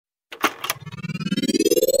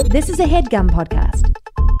This is a HeadGum podcast.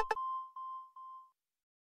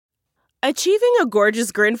 Achieving a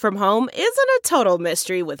gorgeous grin from home isn't a total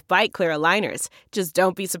mystery with Bite Clear aligners. Just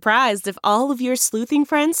don't be surprised if all of your sleuthing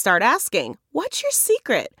friends start asking, "What's your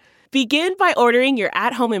secret?" Begin by ordering your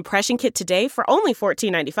at-home impression kit today for only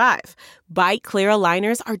 $14.95. Bite Clear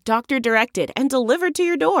aligners are doctor-directed and delivered to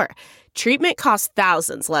your door. Treatment costs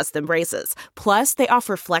thousands less than braces. Plus, they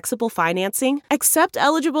offer flexible financing, accept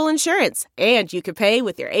eligible insurance, and you can pay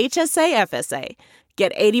with your HSA FSA.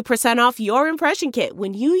 Get 80% off your impression kit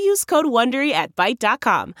when you use code WONDERY at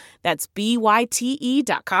Byte.com. That's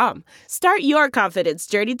BYTE.com. Start your confidence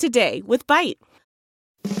journey today with Byte.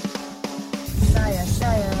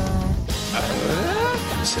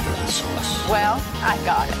 Consider the source. Well, I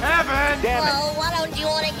got it. Heaven! Damn it! Well, why don't you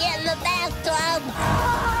want to get in the bathtub?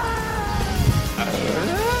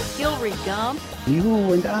 Hillary Gump.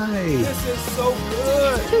 You and I. This is so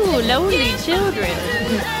good! Two lonely children.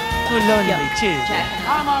 Two lonely children.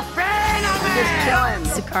 I'm a fan of it! Just chilling.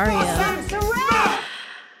 Sicario.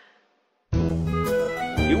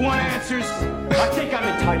 You want answers? I think I'm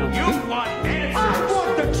entitled. You want answers? I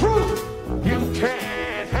want the truth! You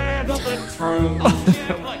can't handle the truth.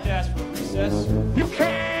 I'd like to ask for recess. You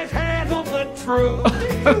can't handle the truth.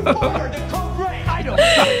 You ordered the code red. I don't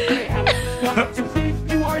have to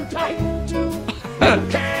think you are entitled to. You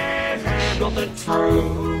can't handle the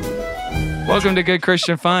truth. Welcome to Good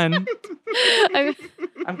Christian Fun.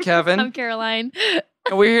 I'm Kevin. I'm Caroline.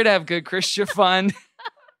 And we're here to have good Christian fun.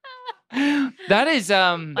 That is,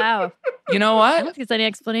 Wow. you know I don't what? think there's any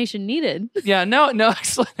explanation needed. Yeah, no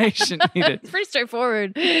explanation needed. It's pretty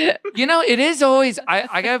straightforward. You know, it is always,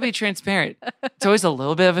 I gotta be transparent. It's always a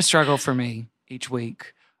little bit of a struggle for me each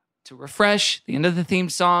week to refresh the end of the theme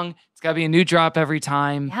song. It's gotta be a new drop every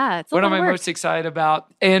time. Yeah, it's a What lot am of I work. most excited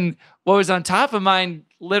about? And what was on top of mind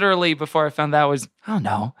literally before I found that was, I don't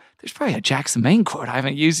know, there's probably a Jackson Maine quote I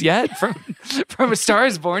haven't used yet from A Star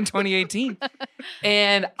Is Born 2018.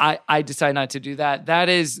 And I decided not to do that. That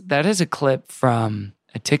is a clip from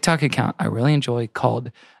a TikTok account I really enjoy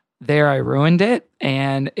called There I Ruined It.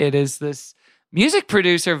 And it is this music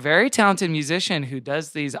producer, very talented musician who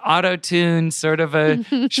does these auto-tune sort of a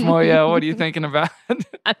shmoya. What are you thinking about?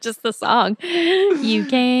 Not just the song. You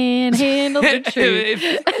can handle the truth.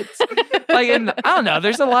 It's like, I don't know.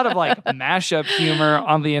 There's a lot of like mashup humor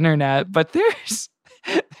on the internet, but there's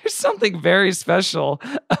something very special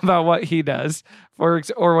about what he does or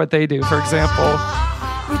what they do. For example,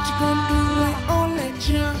 What you gonna do with all that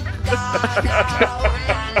junk?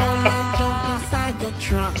 All that junk inside the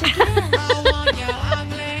trunk.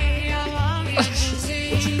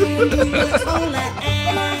 What you gonna do with all that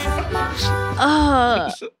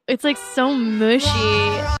ass? It's like so mushy.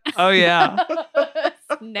 oh yeah,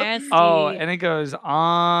 It's nasty. oh, and it goes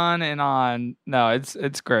on and on. No,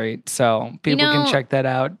 it's great. So people know- can check that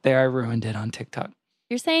out. There, I ruined it on TikTok.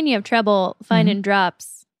 You're saying you have trouble finding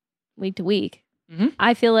drops week to week. Mhm.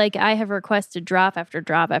 I feel like I have requested drop after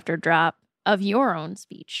drop after drop of your own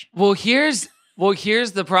speech. Well, here's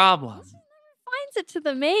the problem. Finds it to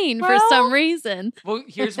the main for Well- some reason. Well,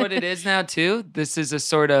 here's what it is now too. This is a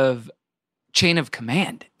sort of chain of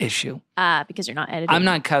command issue. Because you're not editing. I'm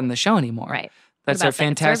not cutting the show anymore. Right. That's What our about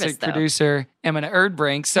second fantastic service, though? producer, Emma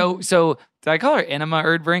Erdbrink. So did I call her Enema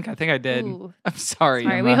Erdbrink? I think I did. Ooh. I'm sorry,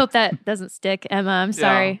 Sorry, Emma. we hope that doesn't stick, Emma. I'm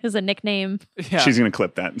sorry. Yeah. It was a nickname. Yeah. She's going to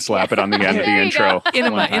clip that and slap it on the end of the There you intro. go.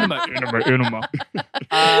 Enema. Enema.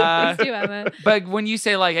 Let's do Emma. But when you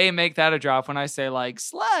say like, hey, make that a drop, when I say like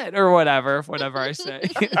slut or whatever I say,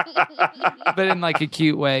 but in like a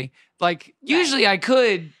cute way, like usually I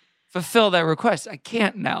could fulfill that request. I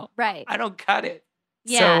can't now. Right. I don't cut it.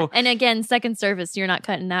 Yeah. So And again, second service, you're not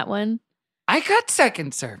cutting that one. I got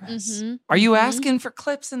second service. Mhm. Are you Mhm. asking for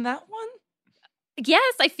clips in that one?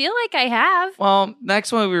 Yes, I feel like I have. Well,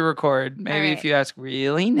 next one we record, maybe All right. if you ask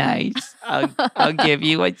really nice, I'll give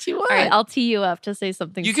you what you want. All right, I'll tee you up to say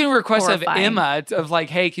something. You can request horrifying. of Emma of like,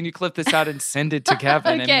 hey, can you clip this out and send it to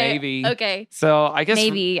Kevin? And Okay, maybe. okay. So I guess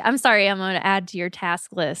Maybe. I'm sorry, I'm going to add to your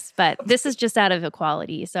task list, but this is just out of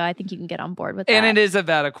equality. So I think you can get on board with that. And it is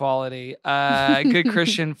about equality. Good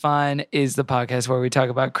Christian Fun is the podcast where we talk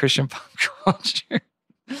about Christian pop culture.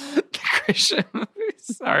 The Christian movies.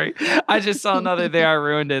 Sorry. I just saw another There I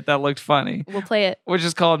Ruined It that looked funny, We'll play it. which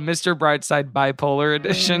is called Mr. Brightside Bipolar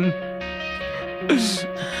Edition. I'm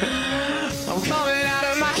coming out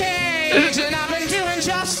of my cage and I've been doing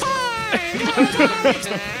just fine.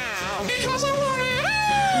 Because I want it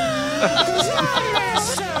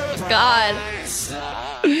all. God.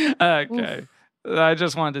 Okay. I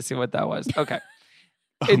just wanted to see what that was. Okay.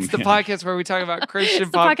 It's the podcast where we talk about Christian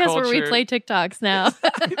It's the pop podcast culture. where we play TikToks now.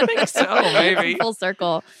 I think so, maybe. Full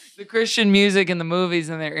circle. The Christian music and the movies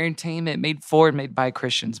and their entertainment made by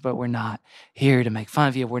Christians, but we're not here to make fun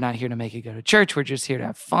of you. We're not here to make you go to church. We're just here to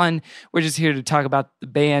have fun. We're just here to talk about the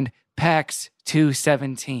band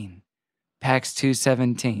PAX217.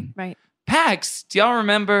 PAX217. Right. PAX, do y'all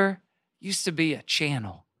remember, used to be a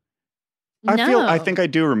channel. I think I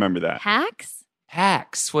do remember that. PAX?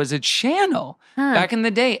 PAX was a channel Huh. back in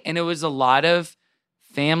the day, and it was a lot of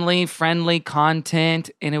family-friendly content,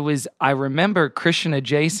 and it was, I remember, Christian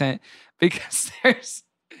adjacent because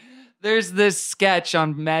there's this sketch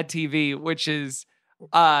on Mad TV, which is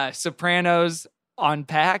Sopranos on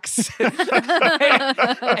PAX. and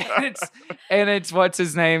it's what's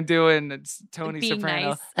his name doing? It's Tony Being Soprano.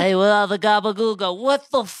 nice. Hey, well, the gabagooga, what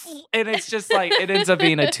the and it's just like it ends up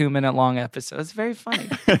being a 2-minute long episode. It's very funny.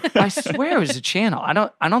 I swear it was a channel. I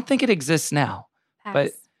don't think it exists now.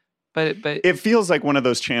 PAX. But It feels like one of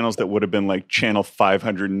those channels that would have been like channel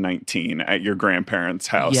 519 at your grandparents'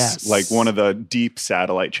 house. Yes. Like one of the deep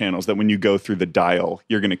satellite channels that when you go through the dial,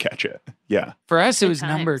 you're going to catch it. Yeah. for us, it Good was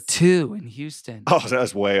number times. 2 in Houston. Oh, that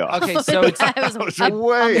was way off. Okay, so it's That was was up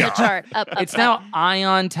way on the off. chart. Up, it's up. now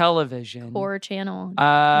Ion Television. Core channel.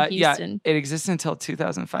 Yeah, Houston. it existed until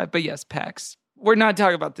 2005. But yes, PAX. We're not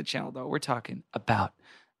talking about the channel though. We're talking about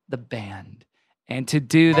the band. And to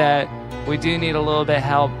do that, we do need a little bit of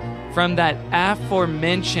help from that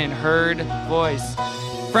aforementioned heard voice.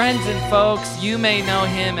 Friends and folks, you may know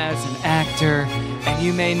him as an actor, and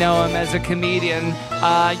you may know him as a comedian.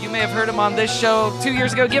 You may have heard him on this show 2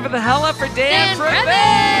 years ago. Give it the hell up for Dan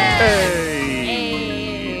Prevette!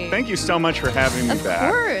 Hey. Thank you so much for having me Of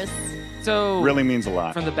back. course. So, Really means a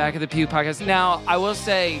lot. from the Back of the Pew podcast. Now, I will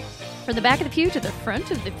say, From the back of the pew to the front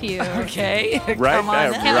of the pew. okay, Right come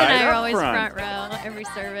on. there, Kevin right and I are up always front. front row every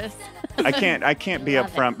service. I can't be up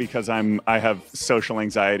Love it. front because I have social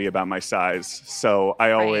anxiety about my size. So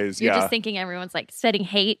I always You're just thinking everyone's like setting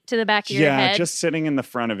hate to the back of your head. just sitting in the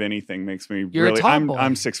front of anything makes me You're a really. tall boy.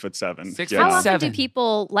 I'm 6'7". 6 yeah. How foot often seven. do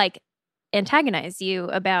people like antagonize you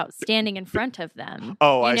about standing in front of them?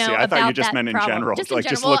 Oh, You I see. know, I thought you about just that meant in problem. general, Just in like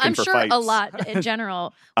just general. looking I'm for sure fights. a lot in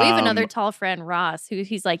general. We have another tall friend, Ross,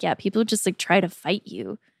 he's like, yeah, people just like try to fight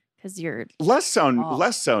you because you're Less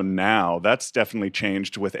so now. That's definitely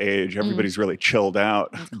changed with age. Everybody's really chilled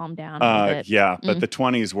out. calm down a little bit. Yeah, but the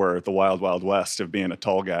 20s were the wild, wild west of being a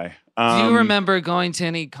tall guy. Do you remember going to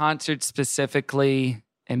any concerts specifically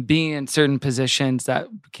and being in certain positions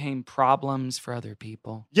that became problems for other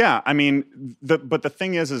people? Yeah, I mean, but the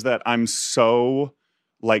thing is that I'm so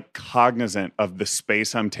like cognizant of the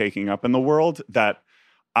space I'm taking up in the world that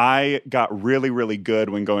I got really, really good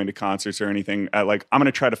when going to concerts or anything. Like, I'm going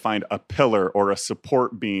to try to find a pillar or a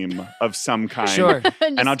support beam of some kind. Sure.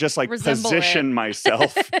 And I'll just like resemble position it.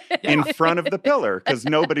 myself in front of the pillar because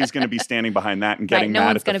nobody's going to be standing behind that and getting no mad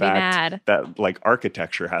one's at the gonna be fact mad. that like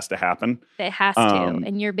architecture has to happen. It has to. Um,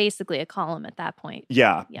 And you're basically a column at that point.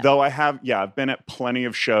 Yeah, Yeah. though I've been at plenty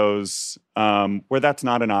of shows where that's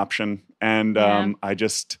not an option. And Yeah.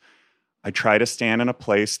 I try to stand in a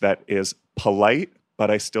place that is polite, but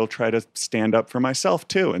I still try to stand up for myself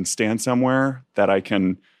too and stand somewhere that I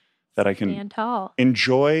can Stand tall.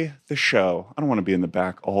 enjoy the show. I don't want to be in the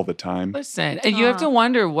back all the time. Listen, and you have to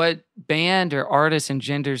wonder what band or artist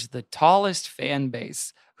engenders the tallest fan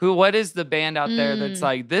base. What is the band out there that's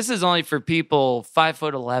like, this is only for people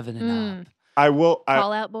 5'11" and up?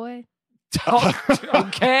 Call out boy.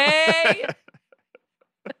 Okay.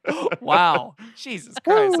 Wow. Jesus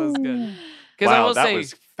Christ, that's good. Because I Wow, will that say,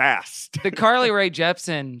 was fast. the Carly Rae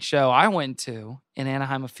Jepsen show I went to in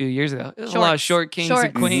Anaheim a few years ago. It was a lot of short kings and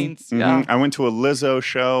Shorts. queens. Mhm. Yeah. I went to a Lizzo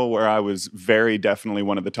show where I was very definitely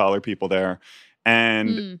one of the taller people there.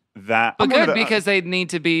 And that But I'm one of good, the- because they need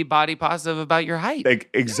to be body positive about your height.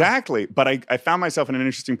 Exactly. But I found myself in an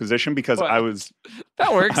interesting position because What? I was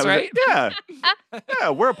That works, I was- right? Yeah. Yeah,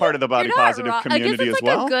 we're a part of the body You're not positive wrong. community I guess as it's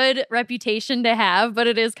like well. a good reputation to have, but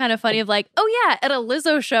it is kind of funny of like, oh yeah, at a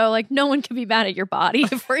Lizzo show, like no one can be mad at your body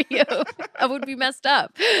for you. I would be messed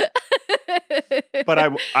up. But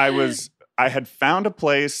I had found a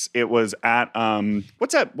place. It was at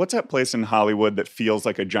what's that place in Hollywood that feels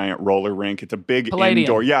like a giant roller rink? It's a big Palladium.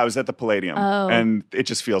 indoor. Yeah, I was at the Palladium. Oh. And it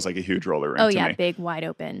just feels like a huge roller rink Oh to yeah, me. big, wide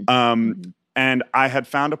open. And I had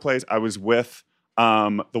found a place. I was with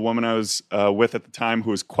the woman I was with at the time,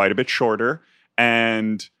 who was quite a bit shorter.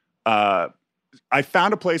 And I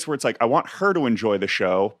found a place where it's like, I want her to enjoy the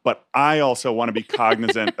show, but I also want to be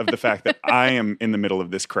cognizant of the fact that I am in the middle of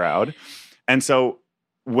this crowd. And so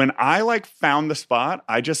when I like found the spot,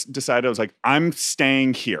 I just decided I was like, I'm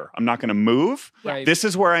staying here. I'm not going to move. Right. This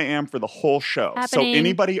is where I am for the whole show. Happening. So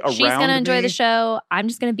anybody around She's going to enjoy me, the show. I'm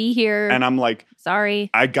just going to be here. and I'm like, sorry.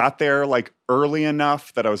 I got there like early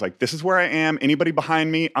enough that I was like, this is where I am. Anybody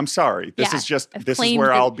behind me, I'm sorry. This is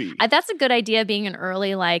where I'll be. That's a good idea, being an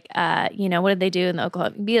early, like, what did they do in the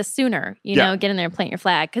Oklahoma? Be a sooner, you know, get in there and plant your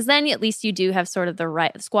flag. Because then at least you do have sort of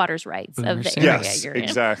the squatters' rights of the area you're in.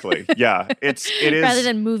 Exactly. Yeah. It is. Rather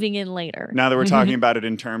than moving in later. Now that we're talking about it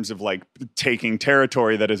in terms of like taking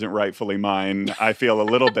territory that isn't rightfully mine, I feel a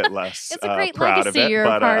little bit less it's a great proud legacy of it. you're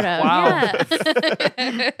a part of. Wow.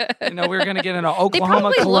 Yeah. You know, we're going to get into They Oklahoma probably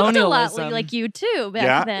looked a lot colonialism. like you too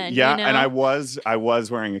back then. Yeah, you know? and I was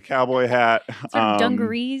wearing a cowboy hat. Sort of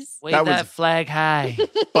dungarees. Wave that that was- flag high.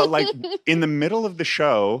 But like in the middle of the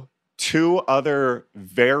show, two other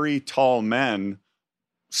very tall men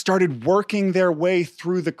started working their way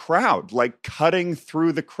through the crowd, like cutting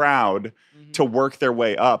through the crowd to work their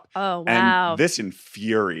way up. Oh, wow. And this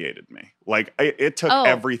infuriated me. Like it took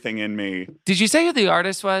everything in me. Did you say who the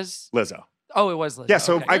artist was? Lizzo. Oh, it was Lizzo. Yeah,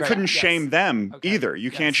 so Okay, I great. couldn't Yes. shame them Okay. either. You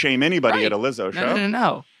Yes. can't shame anybody Right. at a Lizzo show.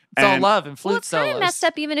 No. It's all And- love and flute Well, it's kind solos. of messed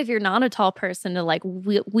up even if you're not a tall person to like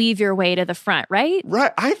weave your way to the front, right?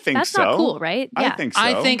 Right, I think That's so. not cool, right? I Yeah. think so.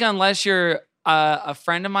 I think unless you're a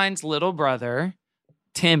friend of mine's little brother,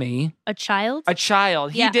 Timmy, A child? a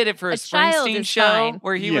child. Yeah, He did it for a a child Springsteen is show fine.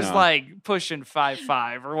 where he was Yeah. like pushing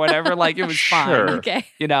 5'5" or whatever. Like it was fine. Sure. Okay.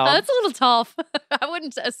 You know, Oh, that's a little tall. I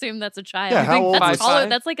wouldn't assume that's a child. Yeah, how old that's was- taller. 5'5"?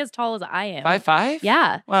 That's like as tall as I am. 5'5"?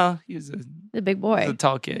 Yeah. Well, he's a The big boy.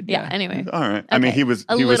 tall kid. yeah. Anyway. All right. I mean, Okay. he was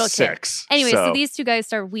A he little was kid. 6. Anyway, so these two guys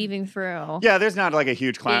start weaving through. Yeah, there's not like a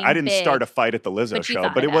huge clown. Being I didn't big. start a fight at the Lizzo But you show,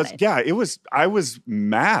 thought but it was about it. I was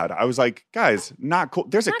mad. I was like, guys, not cool.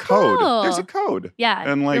 There's a Not code. cool. There's a code. Yeah.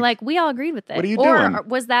 And You're like, we all agreed with it. what are you or doing?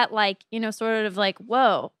 was that like, sort of like,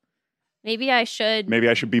 whoa, maybe I should maybe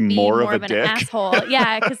I should be be more of a an dick. asshole.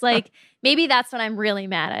 Yeah, because like maybe that's what I'm really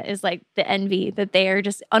mad at is like the envy that they are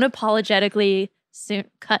just unapologetically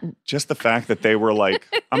cutting. Just the fact that they were like,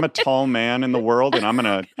 I'm a tall man in the world and I'm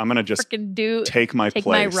gonna just Freaking do. take my take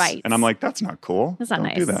my place. rights. And I'm like, that's not cool. That's not Don't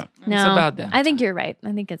nice. do that. No, about them. I think you're right.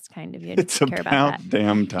 I think it's kind of you to It's care about that.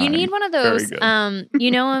 damn time. You need one of Very those,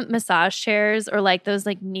 good. massage chairs or like those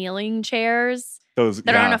like kneeling chairs Those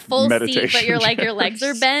that are on a full seat, but meditation you're like your legs are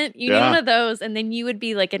chairs. bent. You need Yeah. one of those, and then you would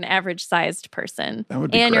be like an average sized person. That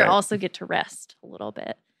would be and great. you also get to rest a little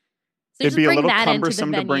bit. So It'd just be a bring little that into the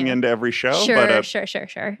cumbersome to bring venue. into every show, Sure, but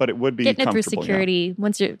sure. but it would be Getting it through comfortable, yeah. security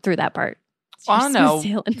once you're through that part. I don't know.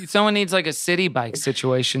 Smooth sailing. Someone needs like a city bike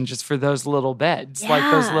situation just for those little beds, like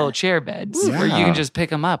those Yeah. little chair beds Ooh. where you Yeah. can just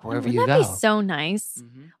pick them up wherever Wouldn't you that go. be so nice?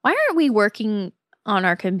 Mhm. Why aren't we working on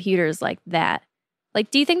our computers like that?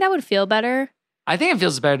 Like, do you think that would feel better I think it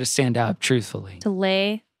feels better to stand up, truthfully. to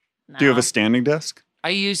lay? Do you have No. a standing desk? I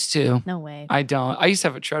used to. No way. I don't. I used to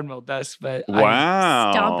have a treadmill desk, but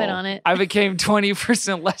Wow. Stomp it on it. I became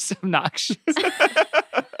 20% less obnoxious.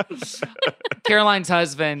 Caroline's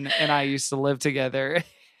husband and I used to live together.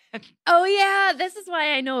 Oh yeah, this is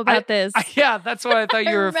why I know about this. Yeah, that's what I thought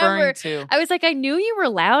you were referring remember. to. I was like, I knew you were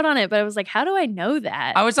loud on it, but I was like, how do I know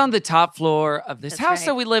that? I was on the top floor of this That's house right.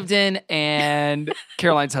 that we lived in, and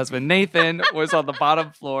Caroline's husband, Nathan, was on the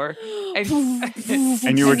bottom floor.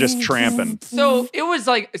 And you were just tramping. So it was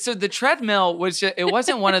like, so the treadmill was just, it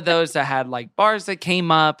wasn't one of those that had like bars that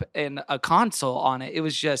came up and a console on it. It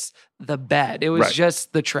was just the bed. It was Right.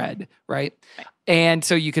 just the tread, right? And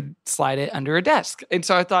so you could slide it under a desk. And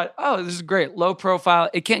so I thought, oh, this is great. Low profile.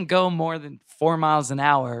 It can't go more than 4 miles an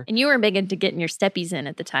hour. And you were big into getting your steppies in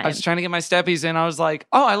at the time. I was trying to get my steppies in. I was like,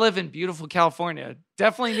 oh, I live in beautiful California.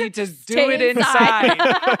 Definitely need to do Stay it inside.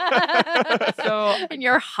 inside. So in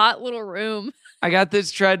your hot little room. I got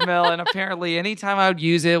this treadmill, and apparently anytime I would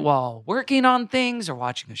use it while working on things or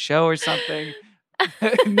watching a show or something,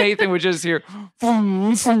 Nathan would just hear,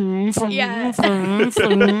 Yeah.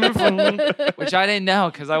 which I didn't know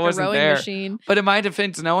because I Like a wasn't rowing there. machine. But in my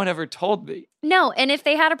defense, no one ever told me. No, and if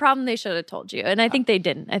they had a problem, they should have told you. And I think they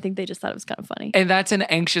didn't. I think they just thought it was kind of funny. And that's an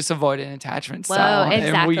anxious avoidant attachment Whoa, style. And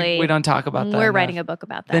exactly. we don't talk about that. We're enough. writing a book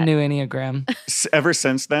about that. The new Enneagram. Ever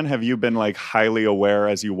since then, have you been like highly aware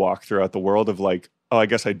as you walk throughout the world of like, oh, I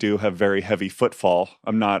guess I do have very heavy footfall.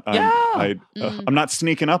 I'm not I'm not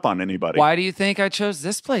sneaking up on anybody. Why do you think I chose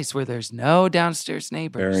this place where there's no downstairs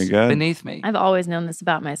neighbors Very good. beneath me? I've always known this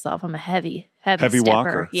about myself. I'm a heavy Heavy stepper.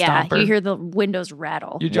 walker. Yeah, Stomper. you hear the windows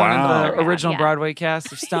rattle. You joining Wow. the original Yeah. Broadway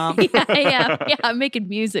cast of Stomp? yeah, I'm making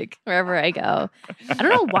music wherever I go. I don't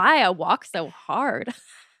know why I walk so hard.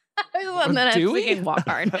 And then Do I'm we? thinking walk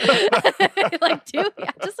hard. Like, do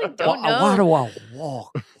I just like don't know. Why do I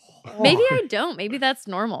walk? Maybe I don't. Maybe that's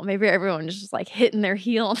normal. Maybe everyone is just like hitting their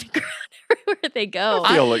heel on the ground everywhere they go.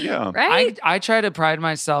 I feel like, yeah. Right? I try to pride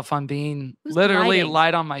myself on being Who's literally priding?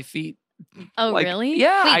 light on my feet. Oh, like, really?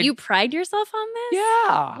 yeah, Wait, you pride yourself on this?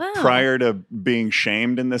 Yeah. Wow. Prior to being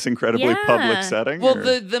shamed in this incredibly Yeah. public setting? Well,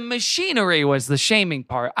 or- the machinery was the shaming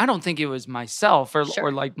part. I don't think it was myself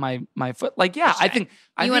or like my foot. Like, yeah, I think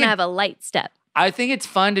You want to have a light step. I think it's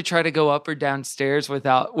fun to try to go up or down stairs with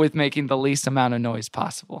making the least amount of noise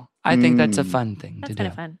possible. I think that's a fun thing That's to do. kind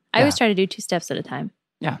of fun. I always try to do 2 steps at a time.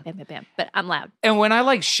 Yeah. Bam, bam, bam. But I'm loud. And when I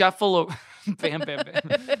like shuffle, bam, bam, bam, like a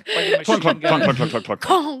Clunk, machine clunk, clunk, gun. clunk, clunk, clunk,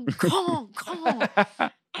 clunk. Kong, kong,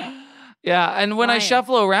 kong. Yeah, and when I Lion.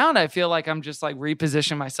 shuffle around, I feel like I'm just like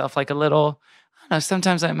reposition myself like a little. I don't know.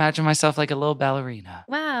 Sometimes I imagine myself like a little ballerina.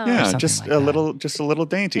 Wow. Yeah, something just like a that. little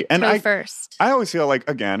dainty. Toe And I first. always feel like,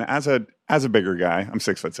 again, as a bigger guy, I'm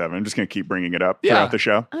 6'7". I'm just gonna keep bringing it up Yeah. throughout the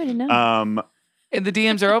show. Oh, I didn't know. And the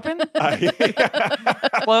DMs are open,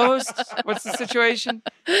 closed. What's the situation?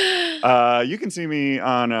 You can see me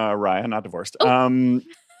on Raya, not divorced. No,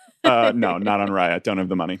 not on Raya. Don't have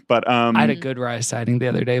the money. But I had a good Raya sighting the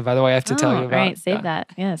other day. By the way, I have to tell you about. Right, save Yeah. that.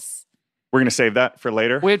 Yes. we're gonna save that for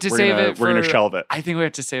later. We have to save it. We're gonna for- shelve it. I think we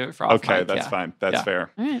have to save it for off Okay, mic, that's yeah. fine. That's Yeah.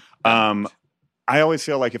 fair. All right. I always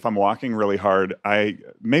feel like if I'm walking really hard,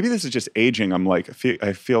 maybe this is just aging. I'm like,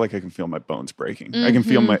 I feel like I can feel my bones breaking. I can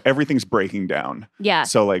feel everything's breaking down. Yeah.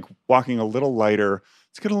 So like walking a little lighter,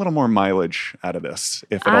 let's get a little more mileage out of this,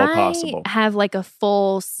 if at all possible. I have like a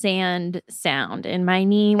full sand sound in my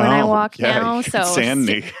knee when I Oh, walk yeah, now. So sand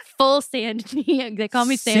knee. Full sand knee. They call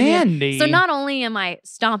me sand Sand knee. knee? So not only am I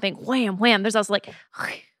stomping, wham, wham, there's also like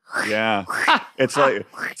Yeah, it's like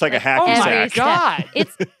a hacky Oh my sack. God.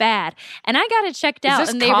 It's bad. And I got it checked Is out this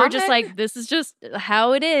and they were just common? like, this is just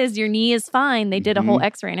how it is. Your knee is fine. They did a whole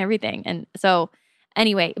x-ray and everything. And so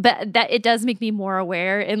anyway, but that it does make me more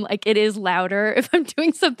aware and like it is louder if I'm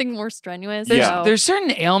doing something more strenuous. So- There's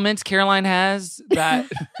certain ailments Caroline has that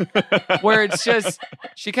where it's just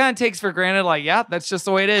she kind of takes for granted, like, yeah, that's just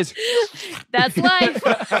the way it is. That's life.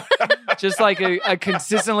 Just like a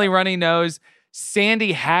consistently runny nose,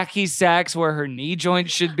 sandy hacky sacks where her knee joint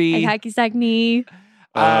should be. I hacky sack knee.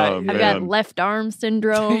 Oh, I've got man. left arm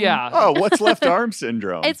syndrome. Yeah. Oh, what's left arm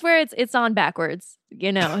syndrome? It's where it's on backwards,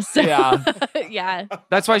 you know. So Yeah. yeah.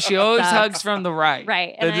 That's why she always Sucks. hugs from the right.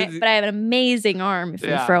 Right. But I have an amazing arm if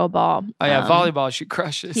Yeah. you throw a ball. Oh yeah, volleyball she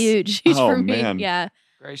crushes. Huge Oh, for me. man. Yeah.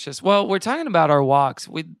 Gracious. Well, we're talking about our walks.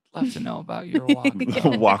 We'd love to know about your walk.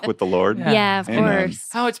 Walk with the Lord. Yeah. Yeah, of Amen. course.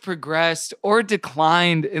 How it's progressed or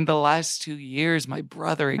declined in the last 2 years, my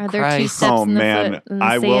brother in Are there 2 Christ. steps Oh, in the man. foot in the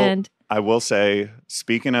I sand? will say,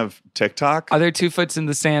 speaking of TikTok, Are there 2 foots in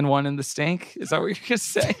the sand, 1 in the stink? Is that what you're gonna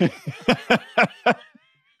say?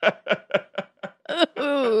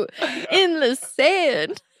 Ooh, in the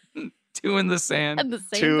sand. 2 in the sand, At the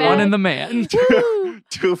same 2 bag. 1 in the man. Woo.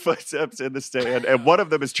 2 footsteps in the stand, and one of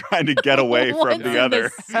them is trying to get away One's from the in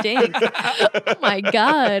other. stink. Oh my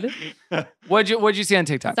God. What'd you see on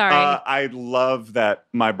TikTok? Sorry. I love that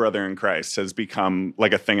my brother in Christ has become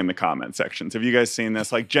like a thing in the comment sections. Have you guys seen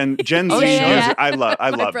this? Like Gen Z Oh, users, yeah. I love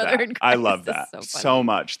brother that. in I Christ love is that so so, funny.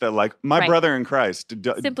 much. That like my Right. brother in Christ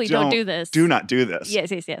Simply don't do this. Do not do this.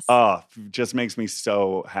 Yes, yes, yes. Oh, just makes me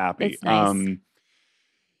so happy. It's nice.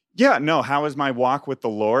 Yeah, no, how is my walk with the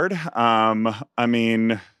Lord? I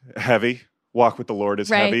mean, heavy. Walk with the Lord is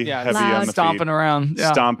Right. heavy. Yeah, Heavy loud. on the stomping feet. around.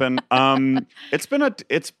 Yeah. Stomping.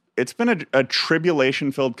 It's been a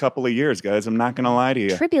tribulation-filled couple of years, guys. I'm not gonna lie to you.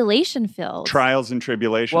 Tribulation filled. Trials and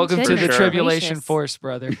tribulations. Welcome for to the Goodness sure. tribulation gracious. force,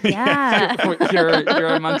 brother. Yeah. you're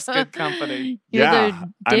amongst good company. You're Yeah,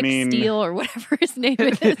 the I Dick mean- Steele or whatever his name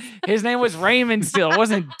is. His name was Raymond Steele. It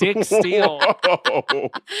wasn't Dick Steele. Whoa.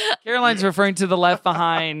 Caroline's referring to the Left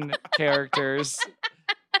Behind characters.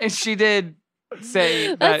 And she did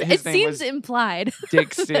say that his it name seems was implied.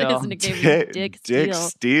 Dick That Steele. his nickname was Dick Steele.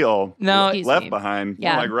 Steele. No, Excuse left me. behind.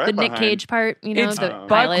 Yeah, like right the Nick behind. Cage part, you know, It's the Buck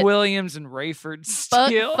pilot. Williams and Rayford Buck,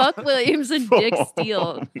 Steele. Buck Williams and Dick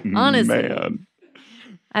Steele. Honestly. Man.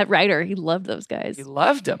 At Ryder, he loved those guys. He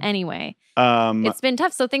loved him. Anyway, Um, it's been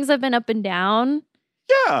tough. So things have been up and down.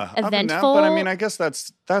 yeah, up and down, eventful. but I mean, I guess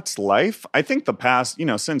that's life. I think the past,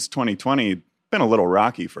 since 2020, been a little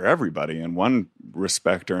rocky for everybody in one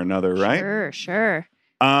respect or another, right? Sure.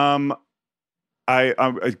 God,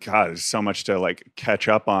 there's so much to like catch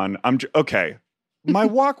up on. Okay. My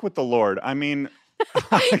walk with the Lord. I mean,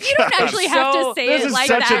 You don't actually have to say this it is like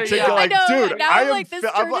such that. a tickle. Like, I know. dude, Now I I'm am. like, this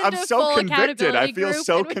I'm turned into so full convicted. I accountability feel group,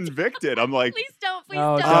 so and we- convicted. I'm like, Please don't. Please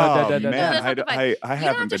No, don't. oh no, no, no. man, That's not the I you don't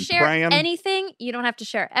haven't have to been share praying. anything. You don't have to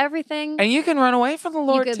share everything. And you can run away from the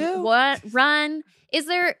Lord you could too. run. Is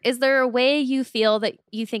there a way you feel that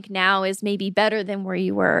you think now is maybe better than where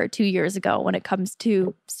you were 2 years ago when it comes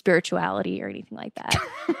to spirituality or anything like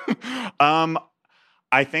that?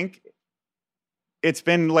 I think it's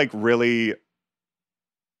been like really.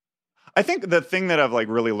 I think the thing that I've like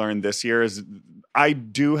really learned this year is I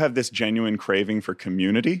do have this genuine craving for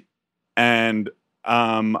community, and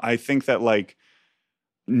I think that like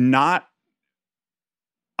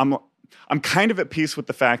I'm kind of at peace with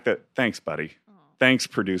the fact that thanks, buddy. Thanks,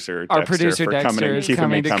 producer Our Dexter, producer for Dexter coming and is keeping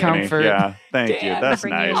me coming to company. comfort. Yeah, thank you. That's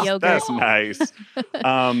Bring you nice. yogurt. That's nice.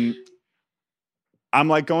 I'm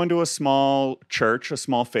like going to a small church, a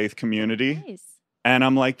small faith community. Nice. And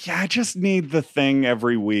I'm like, yeah, I just need the thing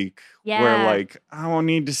every week where Yeah. like I will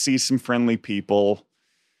need to see some friendly people.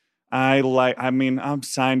 I'm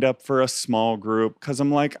signed up for a small group because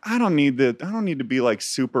I'm like, I don't need to be like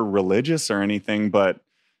super religious or anything, but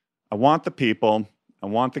I want the people. I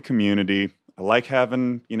want the community. I like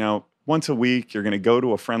having, once a week, you're going to go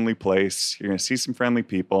to a friendly place. You're going to see some friendly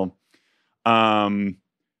people.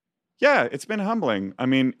 Yeah, it's been humbling. I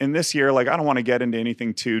mean, in this year, like, I don't want to get into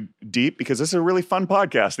anything too deep because this is a really fun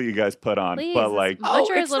podcast that you guys put on. Please, but like, Much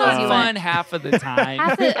or as it's little as not you fun want. half of the time.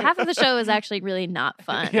 half of the show is actually really not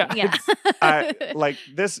fun. Yeah. like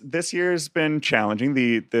this year's been challenging.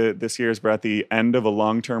 This year's we're at the end of a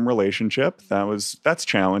long-term relationship. That's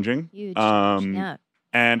challenging. Huge. Yeah.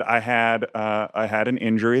 And I had an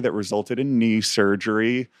injury that resulted in knee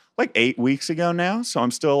surgery like 8 weeks ago now. So I'm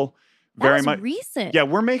still very was much recent. Yeah,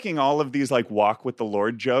 we're making all of these like walk with the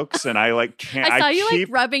Lord jokes, and I like can't. I saw you keep,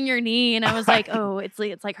 like rubbing your knee, and I was like, "Oh, it's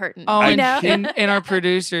like hurting." Oh, you know? and our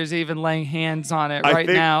producer's even laying hands on it I right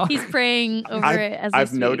think- now. He's praying over it as I've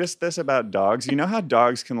we speak. noticed this about dogs. You know how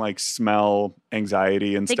dogs can like smell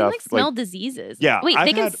anxiety and They can stuff. like smell diseases. Yeah, Wait, I've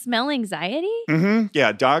they can had- smell anxiety? Mm-hmm.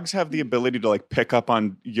 Yeah, dogs have the ability to like pick up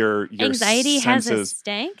on your Anxiety has a senses.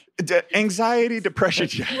 stank? Anxiety, depression.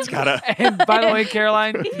 Yeah, it's gotta. And by the way,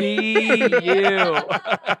 Caroline, be you.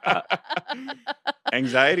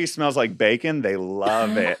 Anxiety smells like bacon. They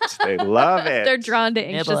love it. They love it. They're drawn to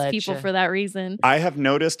Nibble anxious at people ya. for that reason. I have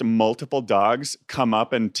noticed multiple dogs come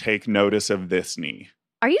up and take notice of this knee.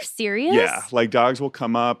 Are you serious? Yeah, like dogs will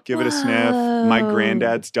come up, give it a sniff. My Whoa.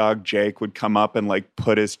 granddad's dog Jake would come up and like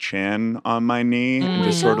put his chin on my knee and Oh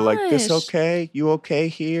just my sort of like, "This gosh. okay? You okay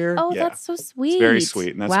here?" Oh, yeah, that's so sweet. it's very sweet,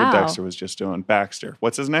 and that's wow. what Dexter was just doing. Baxter,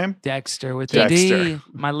 what's his name? Dexter with Dexter. the D.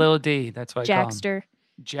 My little D. That's what I call him. Jackster.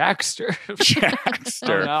 Jackster.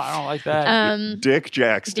 Jackster. Oh, no, I don't like that. Dick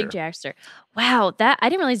Jackster. Dick Jackster. Wow, that I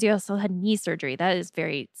didn't realize you also had knee surgery. That is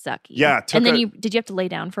very sucky. Yeah, took and then a- did you have to lay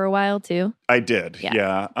down for a while too? I did. Yeah.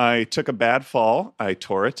 Yeah. I took a bad fall. I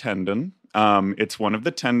tore a tendon. It's one of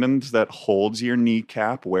the tendons that holds your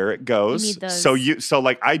kneecap where it goes. need those- So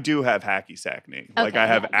like I do have hacky sack knee. Like Okay, I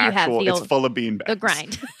have yeah. You have actual. the It's old- full of beanbags. the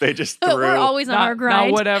grind. They just threw. We're always on our Not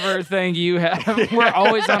grind. whatever thing you have. We're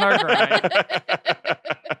always on our grind.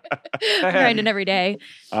 Grinding every day.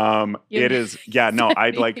 It is. Yeah. No.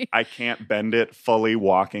 I can't bend it fully.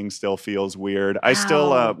 Walking still feels weird. I still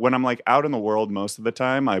Wow. when I'm like out in the world most of the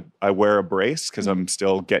time, I wear a brace because I'm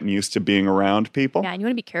still getting used to being around people. Yeah, and you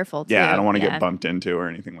want to be careful too. Yeah, I don't want to Yeah. get bumped into or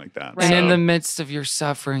anything like that. Right. And in So, the midst of your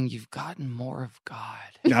suffering, you've gotten more of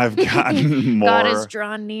God. I've gotten more God is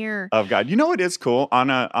drawn near. of God. You know what is cool? On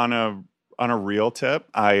a real tip,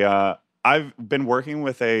 I've been working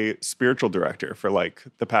with a spiritual director for like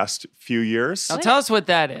the past few years. Now tell us what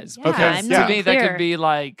that is. Yeah, because I'm to not me, that clear. could be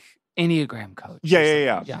like Enneagram coach. or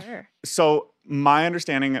Yeah. something. Sure. So my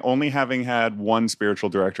understanding, only having had one spiritual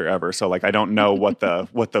director ever, so like I don't know what the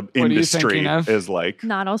you industry thinking of? is like.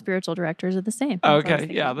 Not all spiritual directors are the same. That's what I was Okay,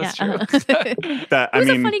 thinking. yeah, that's true. That It was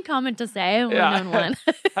a funny comment to say. I only Yeah. known one.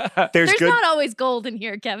 there's There's good. not always gold in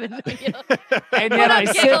here, Kevin. And What yet I I'm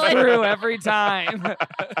sit giggling. through every time.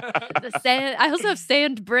 The sand. I also have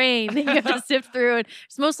sand brain that you have to sift through, and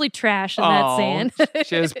it's mostly trash in that Oh, sand.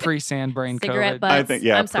 She has pre-sand brain Cigarette COVID. butts. I think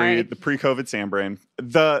I'm sorry. the pre-COVID sand brain.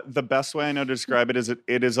 The best way I know to describe it is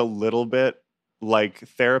it is a little bit like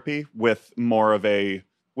therapy with more of a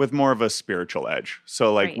spiritual edge.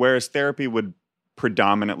 So like Right. whereas therapy would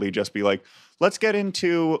predominantly just be like, let's get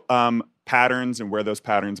into patterns and where those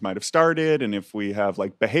patterns might have started, and if we have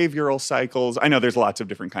like behavioral cycles. I know there's lots of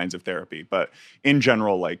different kinds of therapy, but in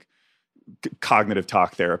general, like cognitive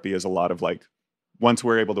talk therapy is a lot of like, once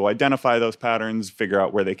we're able to identify those patterns, figure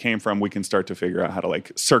out where they came from, we can start to figure out how to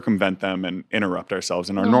like circumvent them and interrupt ourselves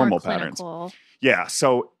in our A little more normal patterns. clinical. Yeah.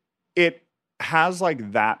 So it has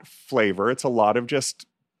like that flavor. It's a lot of just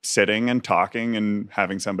sitting and talking and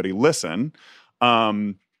having somebody listen,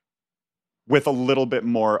 with a little bit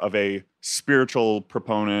more of a spiritual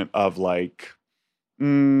proponent of like,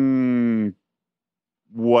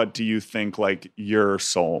 what do you think like your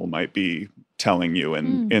soul might be telling you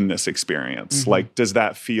in this experience? Like, does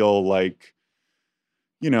that feel like,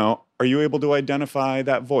 are you able to identify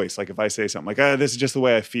that voice? Like if I say something like, this is just the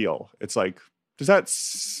way I feel. It's like, does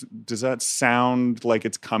that sound like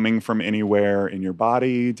it's coming from anywhere in your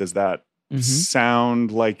body? Does that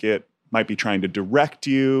sound like it might be trying to direct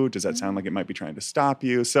you? Does that sound like it might be trying to stop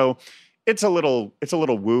you? So it's a little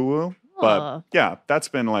woo-woo, but yeah, that's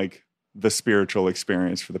been like the spiritual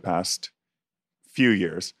experience for the past few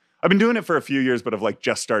years. I've been doing it for a few years, but I've like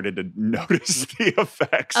just started to notice the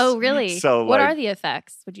effects. Oh, really? So what like, are the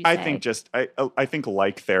effects, would you say? I think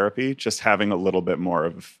like therapy, just having a little bit more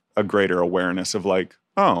of a greater awareness of like,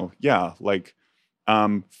 oh yeah, like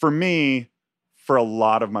for me, for a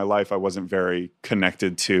lot of my life, I wasn't very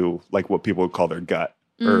connected to like what people would call their gut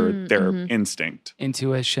or their instinct.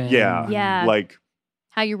 Intuition. Yeah. Like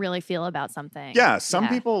how you really feel about something. Yeah, some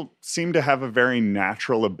people seem to have a very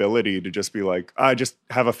natural ability to just be like, I just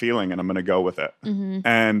have a feeling and I'm going to go with it.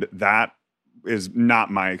 And that is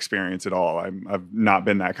not my experience at all. I've not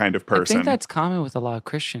been that kind of person. I think that's common with a lot of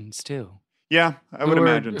Christians too. Yeah, I would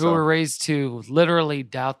imagine so. Who were raised to literally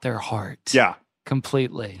doubt their heart. Yeah.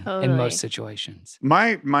 Completely in most situations.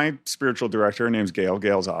 My spiritual director, her name's Gail.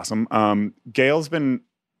 Gail's awesome. Gail's been,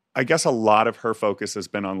 I guess a lot of her focus has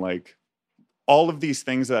been on like all of these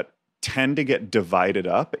things that tend to get divided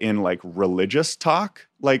up in like religious talk.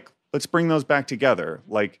 Like, let's bring those back together.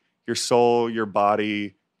 Like your soul, your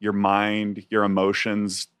body, your mind, your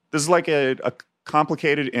emotions. This is like a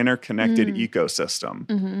complicated, interconnected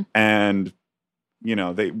ecosystem. And,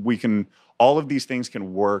 all of these things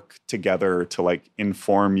can work together to like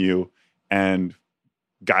inform you and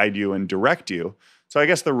guide you and direct you. So I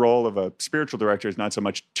guess the role of a spiritual director is not so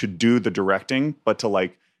much to do the directing, but to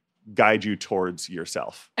like guide you towards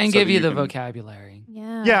yourself. And give you the vocabulary.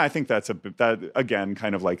 Yeah. I think that again,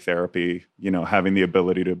 kind of like therapy, having the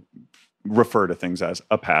ability to refer to things as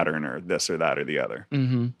a pattern or this or that or the other.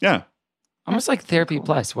 Yeah. Almost like Therapy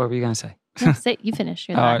Plus. What were you going to say? No, you finish.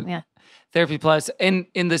 You're done. Yeah. Therapy Plus. In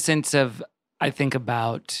the sense of, I think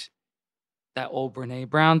about that old Brene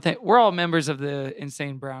Brown thing. We're all members of the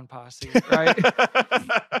Insane Brown Posse, right?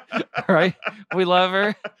 Right? We love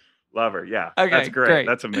her. Love her, yeah. Okay, that's great.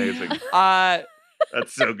 That's amazing.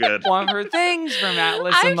 That's so good. One of her things from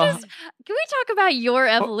Atlas. Can we talk about your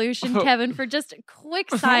evolution, Kevin, for just a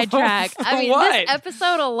quick sidetrack? I mean, this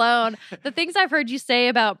episode alone, the things I've heard you say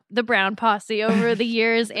about the Brown Posse over the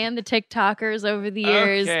years and the TikTokers over the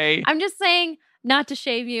years. Okay. I'm just saying, not to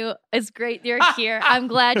shame you, it's great you're here. I'm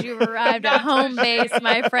glad you've arrived at home base,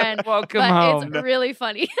 my friend. Welcome home. It's really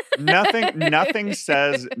funny. Nothing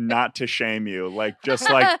says not to shame you. Like, just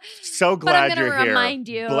like, so glad you're here. Remind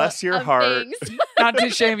you Bless your heart. Not to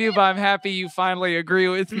shame you, but I'm happy you finally agree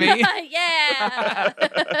with me. Yeah.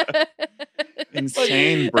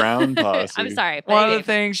 Insane Brown Posse. I'm sorry. One of the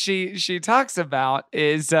things she talks about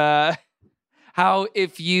is how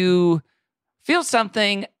if you feel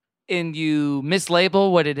something and you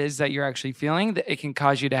mislabel what it is that you're actually feeling, that it can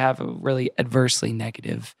cause you to have a really adversely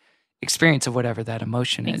negative experience of whatever that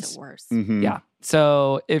emotion Makes is. It worse. Yeah.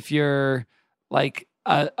 So if you're like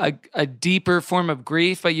a deeper form of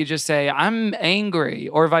grief, but you just say, I'm angry,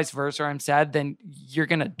 or vice versa, or I'm sad, then you're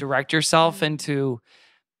going to direct yourself into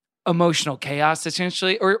emotional chaos,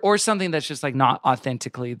 essentially, or something that's just like not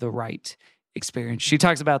authentically the right experience. She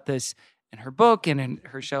talks about this in her book and in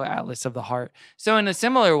her show, Atlas of the Heart. So in a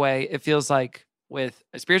similar way, it feels like with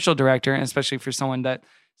a spiritual director, and especially for someone that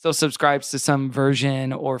still subscribes to some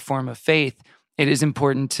version or form of faith, it is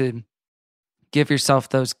important to give yourself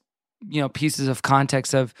those, pieces of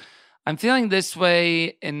context of, I'm feeling this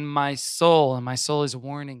way in my soul, and my soul is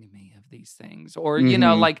warning me of these things. Or,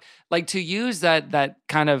 like to use that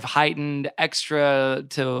kind of heightened extra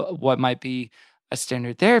to what might be a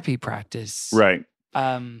standard therapy practice. Right.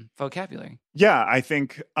 Vocabulary. Yeah, I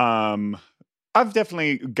think I've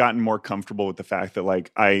definitely gotten more comfortable with the fact that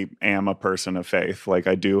like I am a person of faith. Like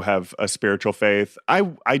I do have a spiritual faith.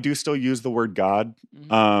 I do still use the word God.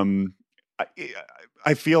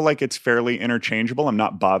 I feel like it's fairly interchangeable. I'm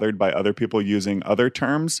not bothered by other people using other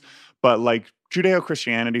terms, but like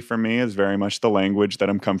Judeo-Christianity for me is very much the language that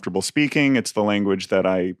I'm comfortable speaking. It's the language that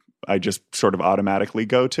I just sort of automatically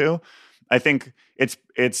go to. I think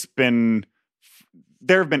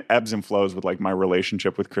there have been ebbs and flows with like my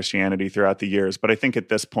relationship with Christianity throughout the years, but I think at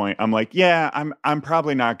this point I'm like, yeah, I'm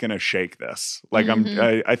probably not going to shake this. Like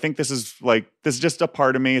I think this is just a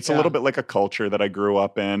part of me. It's a little bit like a culture that I grew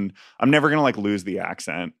up in. I'm never going to like lose the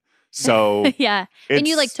accent. So yeah. And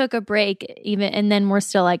you like took a break even, and then we're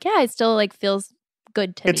still like, yeah, it still like feels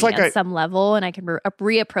good to It's me like on some level, and I can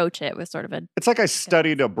reapproach it with sort of a. It's like I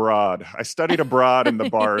studied abroad. I studied abroad in the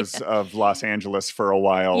bars of Los Angeles for a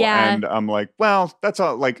while, Yeah. and I'm like, well, that's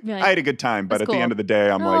all. Like, You're like, I had a good time, but "That's at the cool." end of the day,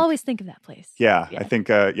 I'm I'll like, always think of that place. yeah, Yeah. I think,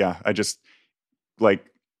 I just like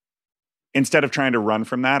instead of trying to run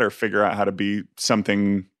from that or figure out how to be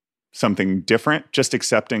something different, just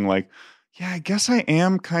accepting like, yeah, I guess I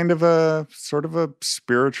am kind of a sort of a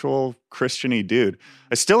spiritual Christian-y dude.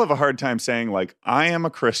 I still have a hard time saying like, I am a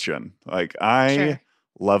Christian. Like I Sure.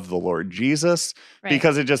 love the Lord Jesus Right.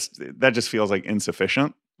 because that just feels like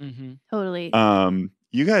insufficient. Mm-hmm. Totally.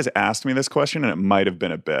 You guys asked me this question and it might have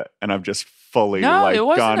been a bit, and I've just fully No, like it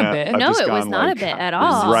wasn't gone a bit. I've No, just it was gone, not a like, bit at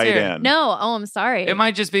all. right Sincere. in. No, I'm sorry. It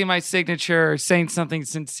might just be my signature saying something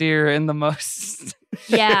sincere in the most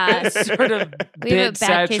Yeah. sort of We have a bit bad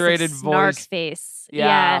saturated case of snark voice. face.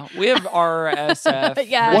 Yeah, we have RSF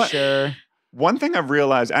Yeah. for What- sure. One thing I've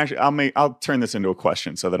realized, actually, I'll turn this into a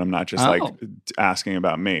question so that I'm not just like Oh. asking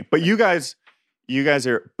about me. But you guys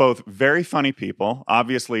are both very funny people,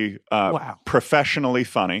 obviously Wow. professionally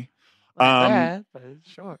funny. Yeah, but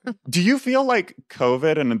sure. Do you feel like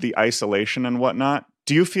COVID and the isolation and whatnot,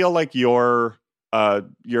 do you feel like your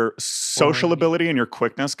social Or- ability and your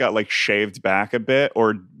quickness got like shaved back a bit?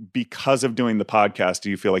 Or because of doing the podcast, do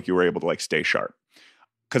you feel like you were able to like stay sharp?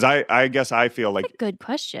 Because I guess I feel like That's a good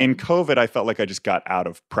question. in COVID, I felt like I just got out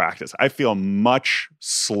of practice. I feel much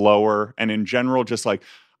slower. And in general, just like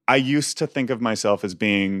I used to think of myself as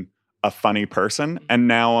being a funny person. And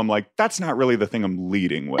now I'm like, that's not really the thing I'm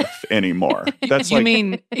leading with anymore. That's you like,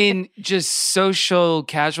 mean in just social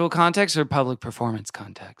casual context or public performance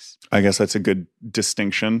context? I guess that's a good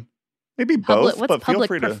distinction. Maybe Public, both, what's but feel public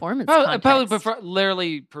free to. performance?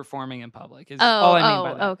 Literally performing in public is Oh, all I mean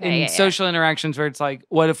by that. okay, In yeah, yeah. social interactions where it's like,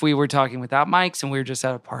 what if we were talking without mics and we were just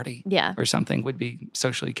at a party Yeah. or something would be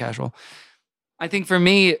socially casual. I think for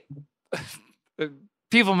me,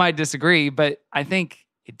 people might disagree, but I think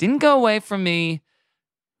it didn't go away from me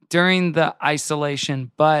during the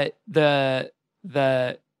isolation, but the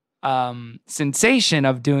sensation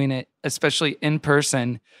of doing it, especially in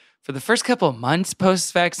person, for the first couple of months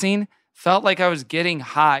post-vaccine, felt like I was getting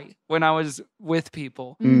high when I was with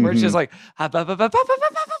people. Where it's just like,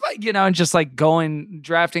 and just like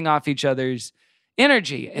drafting off each other's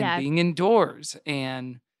energy and Yeah. being indoors.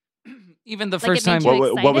 And even the Like, first it made time, you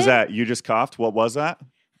What was excited? that? You just coughed? What was that?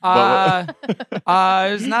 it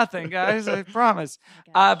was nothing, guys. I promise.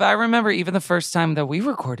 But I remember even the first time that we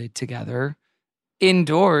recorded together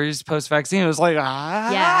indoors post-vaccine, it was like,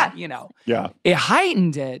 Yeah. Yeah. it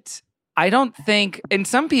heightened it. I don't think, and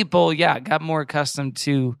some people, got more accustomed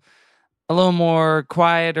to a little more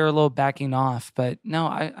quiet or a little backing off. But no,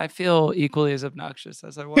 I feel equally as obnoxious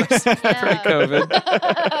as I was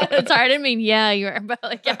pre-COVID. Sorry, I didn't mean you were, but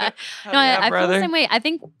like yeah. No, Yeah, I feel the brother. same way. I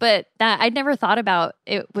think, but that I'd never thought about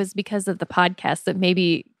it was because of the podcast that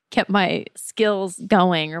maybe kept my skills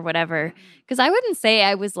going or whatever. Because I wouldn't say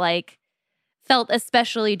I was like felt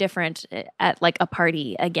especially different at like a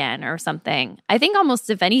party again or something. I think almost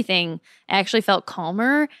if anything, I actually felt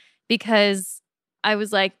calmer because I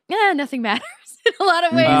was like, nothing matters in a lot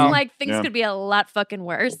of ways. Wow. Like things Yeah. could be a lot fucking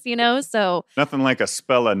worse, So Nothing like a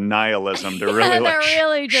spell of nihilism to really, that like,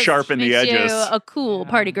 really just sharpen the makes edges. you a cool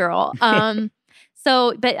party girl.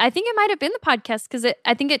 So, but I think it might have been the podcast because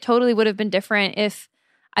I think it totally would have been different if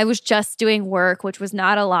I was just doing work, which was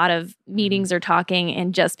not a lot of meetings or talking,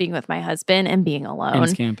 and just being with my husband and being alone.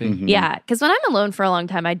 And camping. Mhm. Yeah, because when I'm alone for a long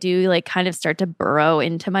time, I do like kind of start to burrow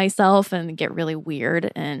into myself and get really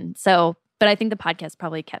weird. And so, but I think the podcast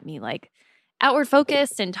probably kept me like outward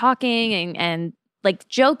focused and talking and like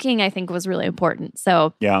joking, I think was really important.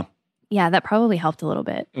 So Yeah. yeah, that probably helped a little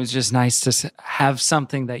bit. It was just nice to have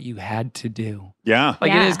something that you had to do. Yeah.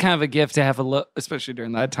 Like Yeah. it is kind of a gift to have a little, especially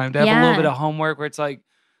during that time, to have a Yeah. little bit of homework where it's like,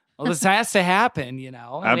 well, this has to happen, And we have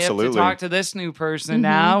Absolutely. to talk to this new person Mhm.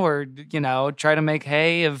 now, or try to make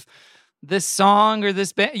hay of this song or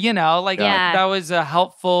this band. Yeah. That was a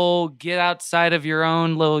helpful get outside of your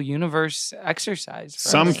own little universe exercise. for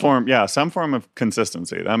Some us. form of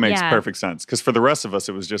consistency. That makes Yeah. perfect sense. Because for the rest of us,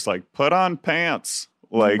 it was just like, put on pants.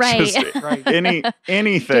 Like Right. just Right.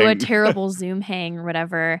 anything. Do a terrible Zoom hang or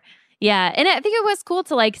whatever. Yeah. And I think it was cool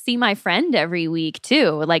to like see my friend every week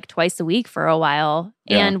too, like twice a week for a while.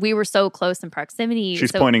 Yeah. And we were so close in proximity. She's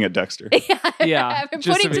so- pointing at Dexter. Yeah, I've been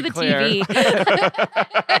just to pointing to be the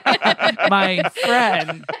TV. My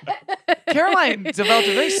friend Caroline developed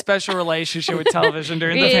a very special relationship with television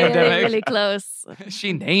during the really, pandemic. really close.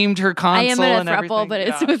 She named her console. I am in a and throuple, everything. but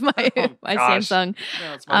it's Yeah. with my, Oh, my gosh. Samsung.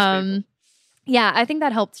 Yeah, it's most people. Yeah, I think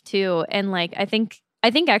that helped too. And like, I think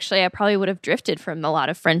I think actually I probably would have drifted from a lot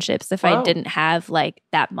of friendships if I didn't have like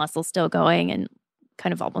that muscle still going and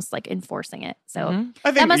kind of almost like enforcing it. So I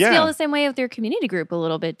think, that must feel the same way with your community group a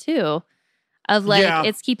little bit too. Of like,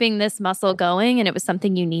 it's keeping this muscle going and it was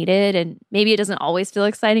something you needed. And maybe it doesn't always feel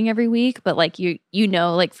exciting every week, but like you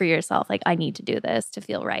know, like for yourself, like I need to do this to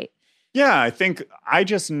feel right. Yeah, I think I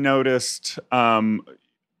just noticed, I'm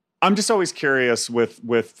just always curious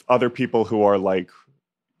with other people who are like,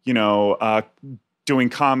 you know, doing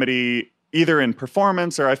comedy either in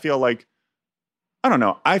performance or I feel like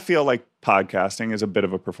podcasting is a bit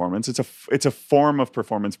of a performance. It's a form of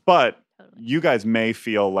performance, but you guys may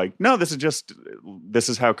feel like, no, this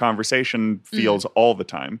is how conversation feels all the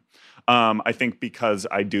time. I think because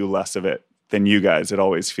I do less of it than you guys, it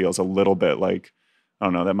always feels a little bit like, I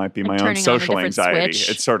don't know, that might be my own social anxiety. Switch.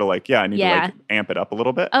 It's sort of like, I need to like amp it up a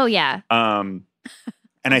little bit. Oh yeah. And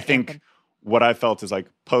I think what I felt is like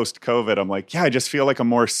post-COVID, I'm like, I just feel like a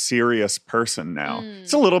more serious person now.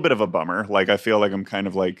 It's a little bit of a bummer. Like I feel like I'm kind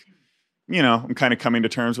of like, you know, I'm kind of coming to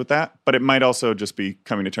terms with that. But it might also just be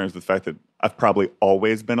coming to terms with the fact that I've probably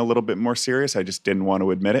always been a little bit more serious. I just didn't want to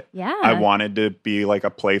admit it. Yeah. I wanted to be like a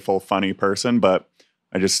playful, funny person, but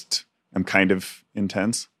I just am kind of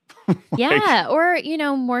intense. Yeah. Or, you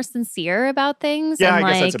know, more sincere about things. Yeah, and I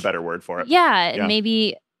guess like, that's a better word for it. Yeah. Yeah.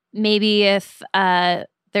 Maybe if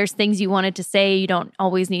there's things you wanted to say, you don't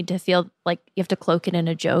always need to feel like you have to cloak it in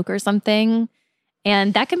a joke or something.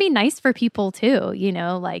 And that can be nice for people too, you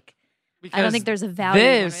know, like, Because I don't think there's a value.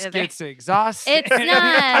 This gets exhausting. It's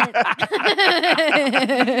not.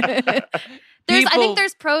 I think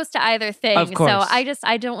there's pros to either thing. Of course. So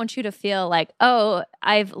I don't want you to feel like, oh,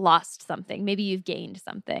 I've lost something. Maybe you've gained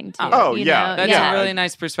something too. Oh, you yeah. know? That's a really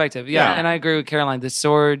nice perspective. Yeah. And I agree with Caroline. The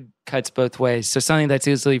sword cuts both ways. So something that's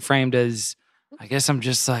easily framed as, I guess I'm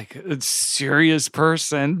just like a serious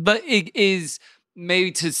person, but it is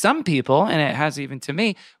maybe to some people, and it has even to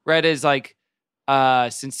me, read as like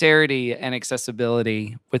sincerity and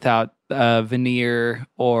accessibility without a veneer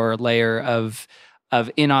or layer of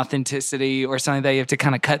inauthenticity or something that you have to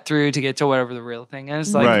kind of cut through to get to whatever the real thing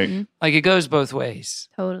is. Like, Right. like it goes both ways.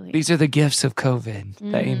 Totally. These are the gifts of COVID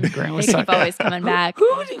that Amy Grant was They talking keep always coming back.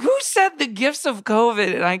 Who said the gifts of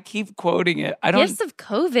COVID? And I keep quoting it. I don't. Gifts of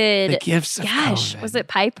COVID. The gifts of Gosh, COVID. was it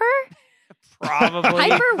Piper? Probably.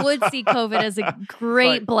 Piper would see COVID as a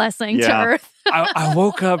great blessing to Yeah. Earth. I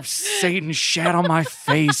woke up, Satan shat on my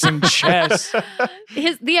face and chest.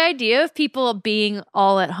 The idea of people being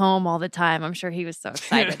all at home all the time, I'm sure he was so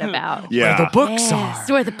excited about. Yeah. Where the books Yes,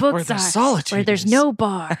 are. where the books Where the are. solitude Where there's is. no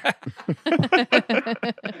bar.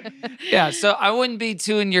 Yeah, so I wouldn't be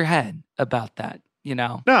too in your head about that, you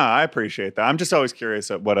know? No, I appreciate that. I'm just always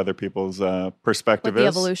curious at what other people's perspective What the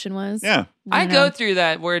is. evolution was. Yeah. I go through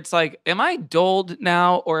that where it's like, am I dulled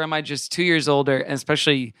now or am I just 2 years older? And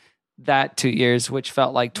especially that 2 years, which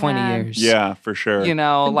felt like 20 Yeah. years. Yeah, for sure. You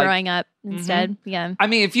know, Been like growing up instead. Yeah. I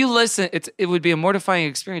mean, if you listen, it would be a mortifying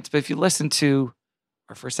experience. But if you listen to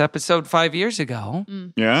our first episode 5 years ago,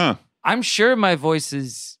 Yeah. I'm sure my voice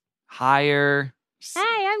is higher.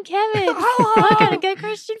 Hi, I'm Kevin. Hello. Welcome to Good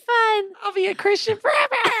Christian Fun. I'll be a Christian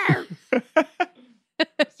forever.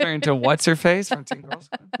 Starting to what's her face from Teen Girls.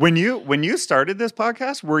 When you started this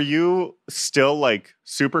podcast, were you still like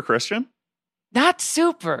super Christian? Not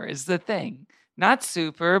super is the thing. Not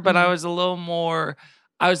super, but I was a little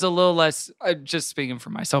less, just speaking for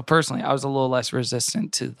myself personally, I was a little less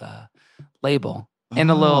resistant to the label and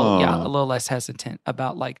a little less hesitant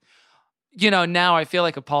about like, you know, now I feel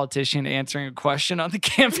like a politician answering a question on the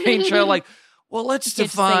campaign trail, like, well, let's You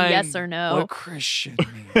have to say define yes or no. what Christian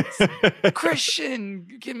means. Christian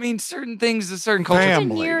can mean certain things to certain cultures.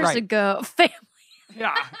 Family. 10 years Right. ago. Family.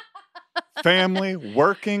 Yeah. Family,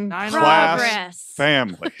 working, Nine class, Progress.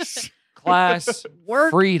 families. Class,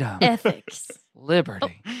 Work freedom, ethics.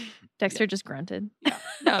 liberty. Dexter just grunted.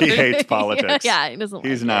 No, He there- hates politics. Yeah, he doesn't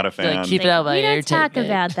He's like not it. a fan. keep it out by We your don't talk tidbit.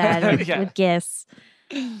 about that with, Yeah. with guests.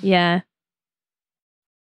 Yeah.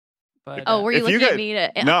 But, Oh, were you If you looking guys-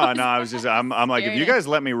 at me to... No, I was just I'm like, if Staring you at- guys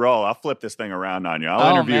let me roll, I'll flip this thing around on you. I'll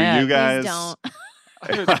Oh, interview man. you guys.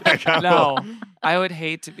 Please don't. no, I would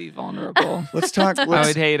hate to be vulnerable. Let's talk. I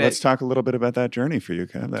would hate it. Let's talk a little bit about that journey for you,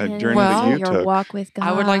 Kev. That Get journey Well, that you your took. walk with God.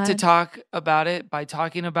 I would like to talk about it by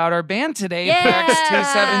talking about our band today, Yeah.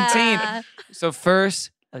 PAX217. So first,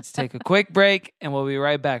 let's take a quick break, and we'll be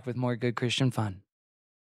right back with more Good Christian Fun.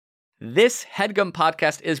 This HeadGum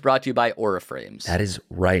podcast is brought to you by Aura Frames. That is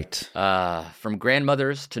right. From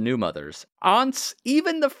grandmothers to new mothers, aunts,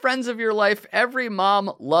 even the friends of your life, every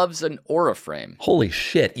mom loves an Aura frame. Holy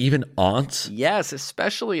shit, even aunts? Yes,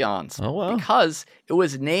 especially aunts. Oh, wow. Because it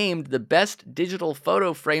was named the best digital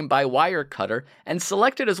photo frame by Wirecutter and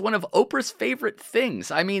selected as one of Oprah's favorite things.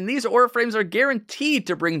 I mean, these Aura frames are guaranteed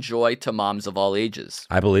to bring joy to moms of all ages.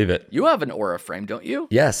 I believe it. You have an Aura frame, don't you?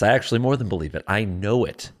 Yes, I actually more than believe it. I know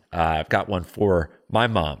it. I've got one for my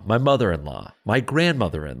mom, my mother-in-law, my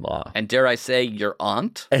grandmother-in-law. And dare I say, your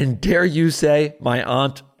aunt? And dare you say, my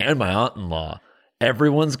aunt and my aunt-in-law.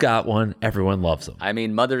 Everyone's got one. Everyone loves them. I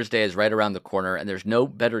mean, Mother's Day is right around the corner, and there's no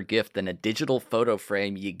better gift than a digital photo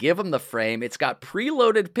frame. You give them the frame. It's got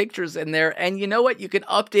preloaded pictures in there, and you know what? You can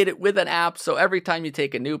update it with an app, so every time you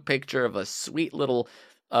take a new picture of a sweet little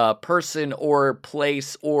person or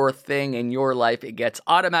place or thing in your life, it gets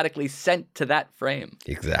automatically sent to that frame.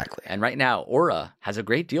 Exactly. And right now, Aura has a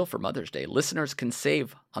great deal for Mother's Day. Listeners can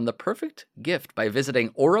save on the perfect gift by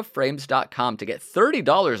visiting auraframes.com to get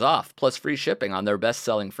 $30 off plus free shipping on their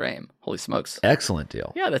best-selling frame. Holy smokes. Excellent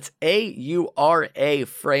deal. Yeah, that's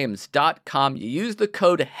auraframes.com. You use the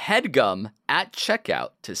code HEADGUM at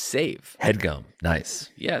checkout to save. HeadGum. Nice.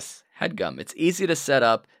 Yes. HeadGum. It's easy to set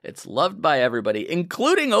up. It's loved by everybody,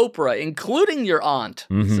 including Oprah, including your aunt.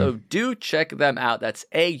 Mm-hmm. So do check them out. That's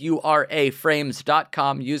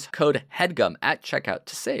auraframes.com. Use code HEADGUM at checkout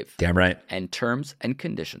to save. Damn right. And terms and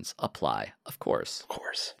conditions apply, of course. Of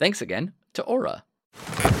course. Thanks again to Aura.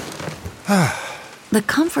 The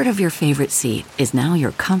comfort of your favorite seat is now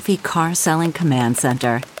your comfy car selling command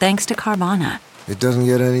center, thanks to Carvana. It doesn't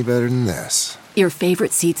get any better than this. Your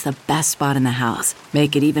favorite seat's the best spot in the house.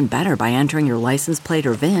 Make it even better by entering your license plate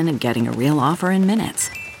or VIN and getting a real offer in minutes.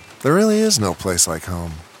 There really is no place like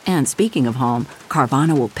home. And speaking of home,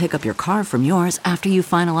 Carvana will pick up your car from yours after you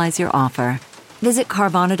finalize your offer. Visit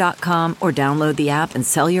Carvana.com or download the app and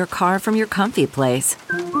sell your car from your comfy place.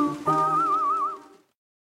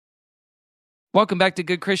 Welcome back to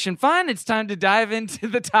Good Christian Fun. It's time to dive into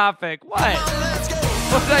the topic. What?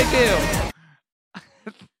 What did I do?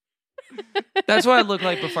 That's what I look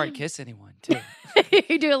like before I kiss anyone, too.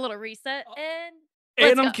 You do a little reset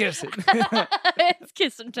and I'm kissing. It's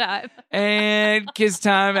kissing time. And kiss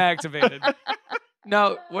time activated.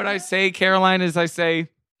 No, what I say, Caroline, is I say,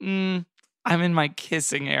 I'm in my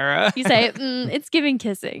kissing era. You say, it's giving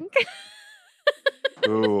kissing.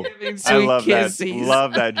 Ooh, Giving I love kisses. that.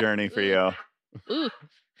 Love that journey for you. Ooh.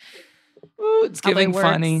 Ooh, it's giving Probably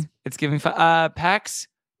funny. works. It's giving fun.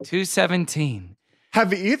 PAX217.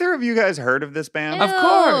 Have either of you guys heard of this band?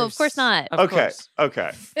 No, of course not. Of course.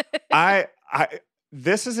 Okay. I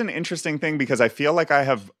this is an interesting thing because I feel like I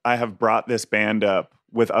have brought this band up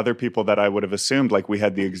with other people that I would have assumed like we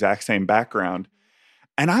had the exact same background.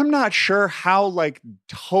 And I'm not sure how like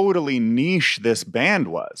totally niche this band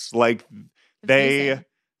was. Like they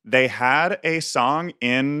had a song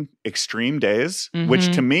in Extreme Days,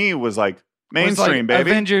 which to me was like mainstream, like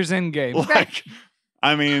baby. Avengers Endgame. Like,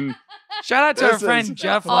 I mean, shout out to our this friend is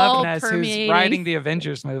Jeff all Loveness, who's permeating. writing the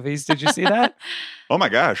Avengers movies. Did you see that? oh my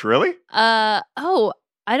gosh, really? Oh,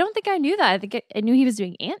 I don't think I knew that. I think I knew he was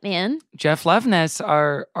doing Ant-Man. Jeff Loveness,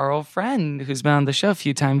 our old friend who's been on the show a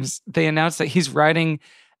few times, they announced that he's writing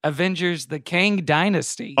Avengers: The Kang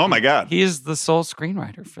Dynasty. Oh my God. He is the sole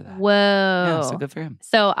screenwriter for that. Whoa. Yeah, so good for him.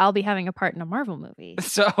 So I'll be having a part in a Marvel movie.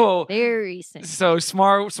 So Very soon. So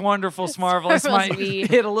smart, wonderful, Smarvelous might Smarvelous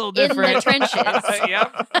hit a little in different. the trenches.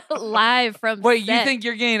 Yep. Live from Wait, set. you think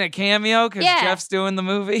you're getting a cameo because Yeah. Jeff's doing the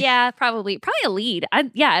movie? Yeah, probably a lead. I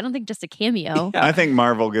don't think just a cameo. I think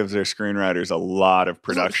Marvel gives their screenwriters a lot of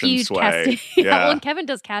production Huge sway. casting. Yeah. Well, and Kevin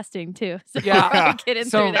does casting too. So Yeah. we're already getting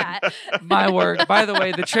So- through that. My word. By the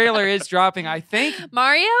way, the trailer is dropping, I think,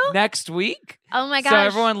 Mario? next week. Oh my gosh. So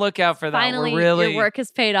everyone look out for that. Finally, We're really your work has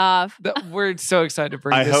paid off. we're so excited to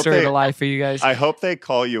bring I this hope story they- to life for you guys. I hope they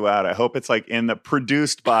call you out. I hope it's like in the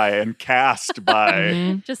produced by and cast by.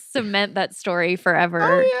 Mhm. Just cement that story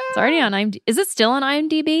forever. It's already on IMDb. Is it still on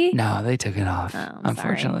IMDb? No, they took it off. Oh,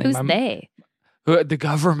 unfortunately. sorry. Who's they? The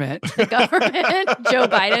government. The government? Joe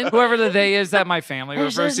Biden? Whoever the they is that my family They're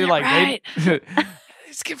refers to, doing like it they,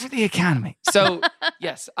 it's good for the economy. So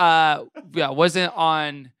yes, wasn't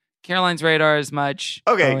on Caroline's radar as much.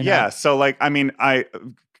 Okay, growing yeah. up. So like, I mean, I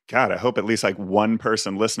hope at least like one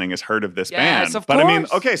person listening has heard of this Yes, band. of But I mean,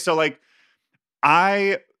 course. okay, so like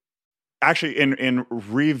I actually in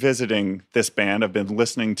revisiting this band, I've been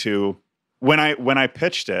listening to when I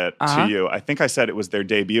pitched it Uh-huh. to you, I think I said it was their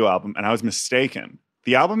debut album, and I was mistaken.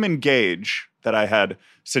 The album Engage that I had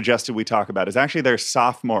suggested we talk about is actually their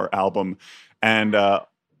sophomore album. And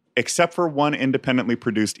except for one independently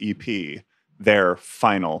produced EP, their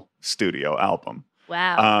final studio album.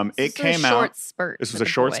 Wow. It came out. Short spurt. This was a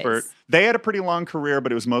short spurt. They had a pretty long career,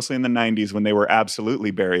 but it was mostly in the 90s when they were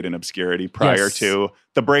absolutely buried in obscurity prior to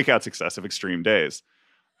the breakout success of Extreme Days.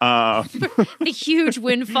 The huge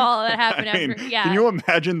windfall that happened after. Yeah. Can you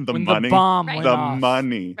imagine the When money? the bomb went the off.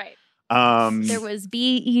 money. Right. There was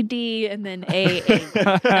BED and then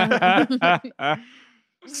AA.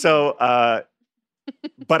 So,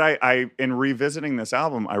 but I, in revisiting this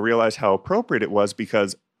album, I realized how appropriate it was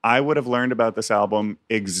because I would have learned about this album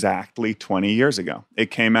exactly 20 years ago. It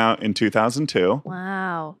came out in 2002.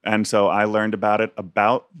 Wow. And so I learned about it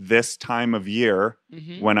about this time of year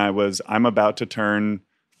when I'm about to turn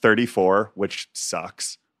 34, which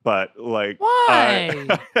sucks. But like, why?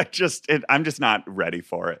 I'm just not ready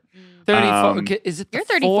for it. 34. Okay, is it? You're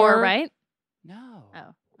 34, right? No.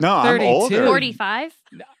 Oh. No, I'm 32. older. 45?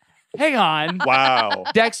 Hang on. Wow.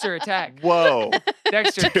 Dexter attack. Whoa.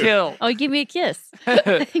 Dexter kill. Oh, give me a kiss. Give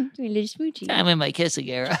me a little smoochie. I'm in my kissing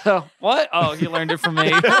era. What? Oh, you learned it from me.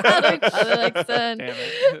 Damn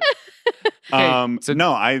it. So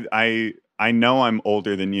no, I know I'm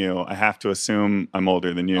older than you. I have to assume I'm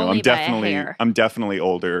older than you. Only by a hair. I'm definitely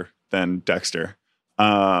older than Dexter.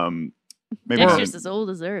 Maybe Dexter's as old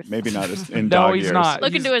as Earth. Maybe not as in No, dog he's years. not.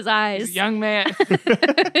 Look into his eyes. He's a young man.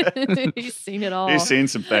 He's seen it all. He's seen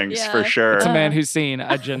some things for sure. It's a man who's seen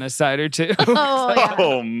a genocide or two. Oh, yeah.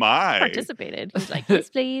 Oh my. Participated. He's like, please,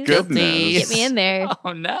 please. Goodness. Get me in there.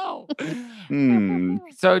 Oh no. Hmm.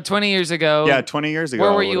 So 20 years ago. Yeah, 20 years ago.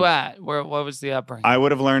 Where were I you would've- at? What was the upbringing? I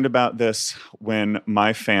would have learned about this when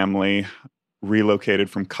my family relocated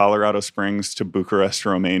from Colorado Springs to Bucharest,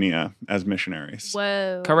 Romania as missionaries.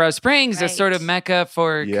 Whoa. Colorado Springs, a Right. sort of mecca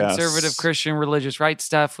for Yes. conservative Christian religious rights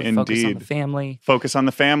stuff with focus on the Indeed. family. Focus on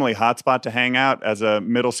the family, hotspot to hang out as a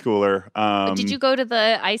middle schooler. Did you go to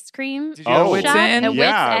the ice cream Did you go to Wits shop End? at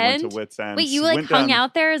Yeah, I Wits went End? to Wits End. Wait, you like Went hung down-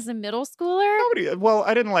 out there as a middle schooler? Well,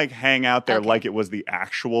 I didn't like hang out there like it was the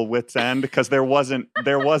actual Wits End because there wasn't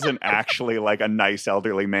actually like a nice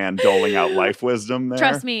elderly man doling out life wisdom there.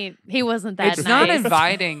 Trust me, he wasn't that It's nice. not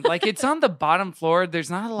inviting. Like it's on the bottom floor.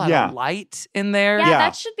 There's not a lot of light in there. Yeah,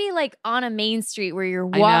 that should be like on a main street where you're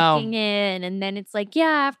I know. walking in, and then it's like,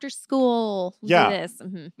 after school, we'll Yeah. do this.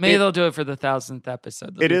 Mhm. Maybe they'll do it for the 1000th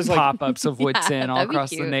episode. It is like- pop-ups of Wits Yeah, In all that'd be across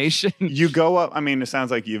the cute. nation. You go up, I mean, it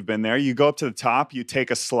sounds like you've been there. You go up to the top, you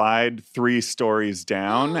take a slide 3 stories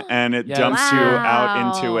down, and it Yes. dumps you out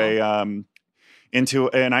Wow. into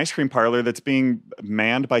an ice cream parlor that's being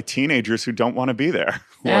manned by teenagers who don't want to be there.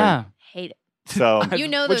 Yeah. Hate it. So You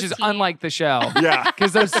know which those is teen- unlike the show. yeah.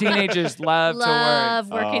 Because those teenagers love Love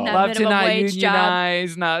to work. working that Love to minimum not wage job.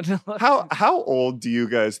 unionize, not How old do you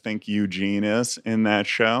guys think Eugene is in that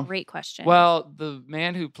show? Great question. Well, the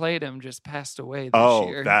man who played him just passed away this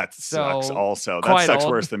year. That sucks So, also. That quite sucks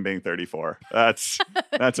old. worse than being 34. That's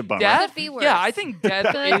a bummer. Death? Could be worse. Yeah, I think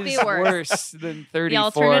death Could be is worse. worse than 34. the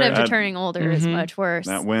alternative to That- turning older is Mhm. much worse.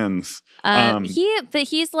 That wins.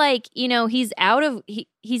 He's like, he's out of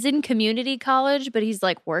he's in community college, but he's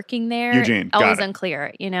like working there. Eugene, got always it.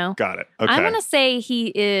 unclear. Got it. Okay. I'm gonna say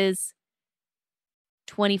he is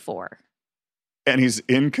 24. And he's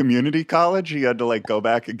in community college. He had to like go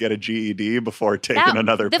back and get a GED before taking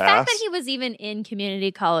another the pass. fact that he was even in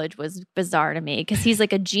community college was bizarre to me because he's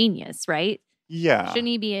like a genius, right? Yeah. Shouldn't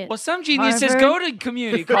he be? Well, some geniuses Harvard? go to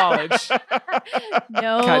community college.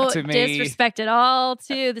 No Cut to me. disrespect at all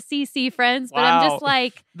to the CC friends, but I'm Wow. just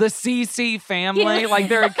like, The CC family, Yeah. like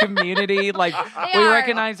they're a community. Like They we are.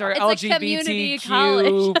 recognize our It's a community LGBTQ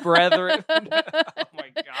college. brethren. Oh my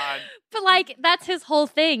god! but like that's his whole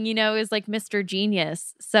thing, is like Mr.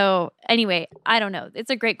 Genius. So anyway, I don't know. It's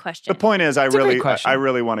a great question. The point is, a great I question.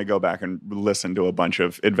 really want to go back and listen to a bunch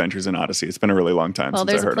of Adventures in Odyssey. It's been a really long time Well,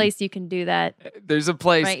 since there's I a heard place you can do that There's a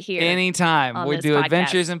place Right here anytime. on We this do podcast.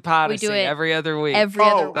 Adventures in Podyssey We do it every other week. every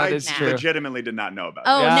them. other Oh, week I is now. true. legitimately did not know about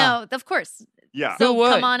Oh Yeah. no, of course. Yeah. So Who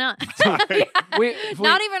would? come on on. we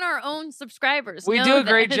Not even our own subscribers. we know do a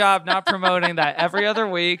great this. job not promoting that. Every other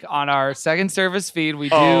week on our second service feed, we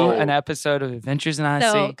do Oh. an episode of Adventures in Odyssey.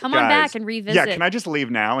 So come on Guys, back and revisit. Yeah, can I just leave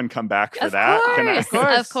now and come back for Of that? Can I-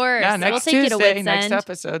 course. Of course. Yeah, next we'll take you to Tuesday, Wits next End.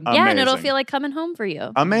 episode. Yeah, and it'll Amazing. feel like coming home for you.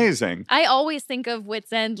 Amazing. I always think of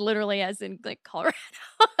Wits End literally as in like Colorado.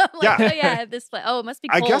 I'm like, Yeah. oh yeah, this place. Oh, it must be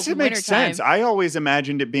I cold. guess it in makes wintertime. sense. I always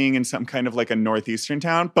imagined it being in some kind of like a northeastern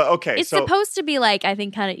town, but okay. It's so supposed to be like, I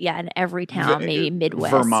think, kind of, in every town, maybe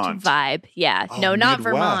Midwest Vermont. vibe. Yeah. Oh, no, not Midwest.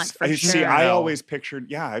 Vermont for I sure. See, I No. always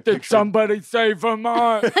pictured, I Did pictured. somebody say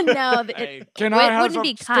Vermont? no, Can it I have wouldn't some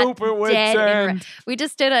be caught stupid Wits dead in End? We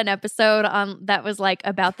just did an episode on that was like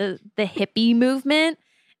about the hippie movement,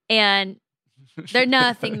 and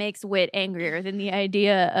Nothing makes Wit angrier than the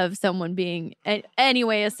idea of someone being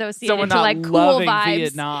anyway associated Someone to not like cool loving vibes.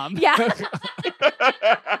 Vietnam. Yeah.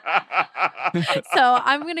 So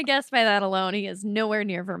I'm gonna guess by that alone, he is nowhere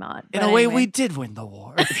near Vermont. In But a way, anyway. we did win the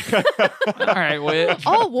war. All right, Wit.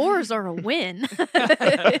 All wars are a win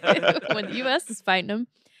when the U.S. is fighting them.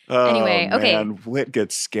 Oh, Anyway, okay. man, Whit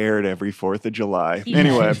gets scared every 4th of July. Yeah.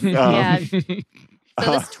 Anyway. Yeah.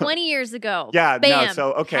 So this 20 years ago. Yeah, no, Bam,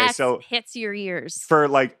 so, okay, PAX so- hits your ears. For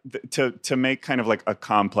like to make kind of like a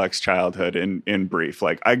complex childhood in brief,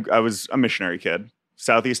 like I was a missionary kid.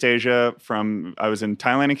 Southeast Asia I was in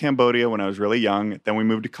Thailand and Cambodia when I was really young. Then we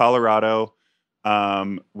moved to Colorado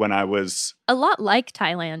when I was A lot like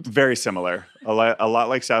Thailand. very similar, a lot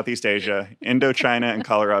like Southeast Asia, Indochina and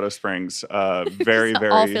Colorado Springs, very, So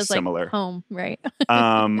very all feels similar. like home, right?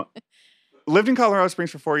 Lived in Colorado Springs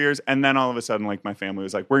for 4 years, and then all of a sudden, like my family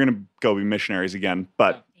was like, "We're gonna go be missionaries again."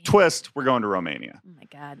 But twist, we're going to Romania. Oh my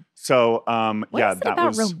God. So, What is it that about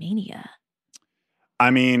was. Romania? I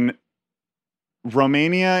mean,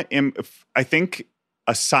 Romania. I think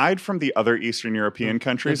aside from the other Eastern European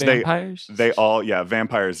countries, The vampires? they all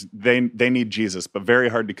vampires. They need Jesus, but very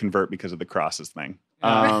hard to convert because of the crosses thing.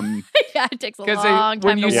 Yeah, it takes a Because long time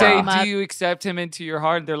when to you warm say, them up. "Do you accept him into your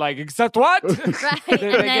heart?" They're like, "Accept what?" Right. they And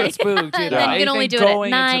then- get spooked. You know? then you can only do it at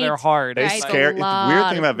going into their night. heart. They Right, it's a scare. The weird lot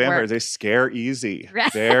thing about of vampires, work. they scare easy.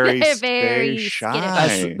 Right. Very, Very very skittish.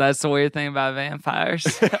 shy. That's the weird thing about vampires.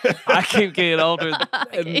 I keep getting older,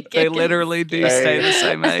 and they literally do stay the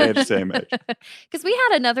same Stay age. the same age. Because we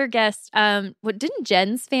had another guest. Didn't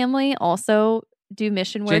Jen's family also do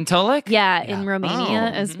mission work? Jen Tolek? Yeah, in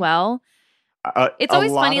Romania Oh. as well. It's A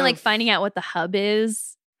always lot funny, like of- finding out what the hub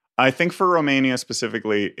is. I think for Romania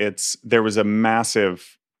specifically, there was a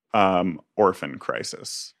massive orphan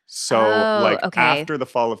crisis. So, okay. after the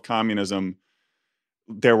fall of communism,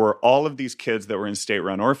 there were all of these kids that were in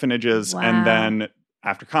state-run orphanages, Wow. and then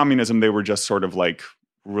after communism, they were just sort of like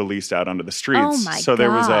released out onto the streets. Oh my so there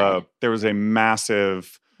God. was a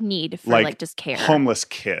massive Need for like, like just care. homeless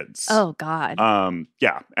kids. Oh God.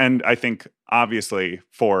 Yeah, and I think obviously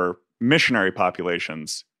for missionary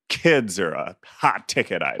populations, kids are a hot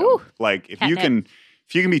ticket item. Ooh, like if you can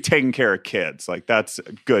be taking care of kids, like that's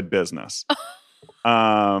good business.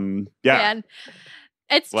 Yeah. Man.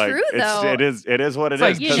 It's Like, true though. It is what It's it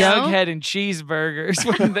like is. You know? Jughead and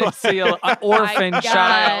cheeseburgers when they see an orphan God.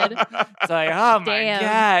 child. It's like, oh my Damn.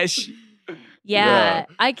 gosh. Yeah,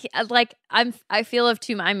 I feel of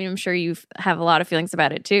two. I mean, I'm sure you have a lot of feelings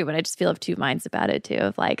about it too, but I just feel of two minds about it too.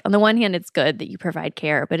 Of like, on the one hand, it's good that you provide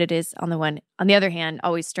care, but it is on the other hand,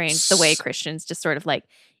 always strange the way Christians just sort of like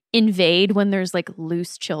invade when there's like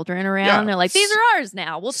loose children around. Yeah. They're like, these are ours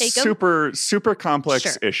now. We'll take them. Super complex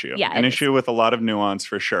Sure. issue. Yeah, An it issue with a lot of nuance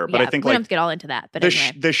for sure. But Yeah, I think we don't like have to get all into that. But the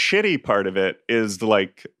anyway, the shitty part of it is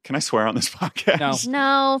like, can I swear on this podcast?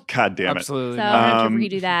 no, God damn it. Absolutely so not. I have to Um,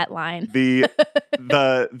 redo that line. The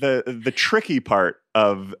tricky part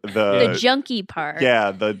of The the junky part.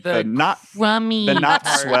 yeah the not crummy the not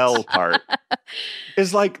part. swell part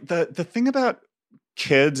is like the thing about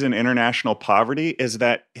kids in international poverty is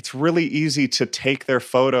that it's really easy to take their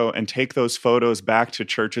photo and take those photos back to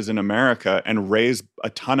churches in America and raise a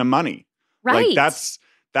ton of money. Right. Like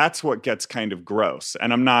that's what gets kind of gross.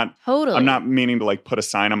 And I'm not meaning to like put a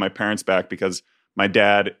sign on my parents' back because my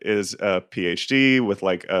dad is a PhD with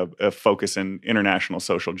like a focus in international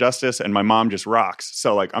social justice, and my mom just rocks.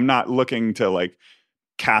 So like I'm not looking to like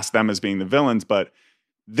cast them as being the villains, but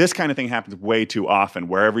this kind of thing happens way too often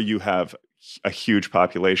wherever you have a huge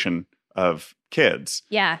population of kids.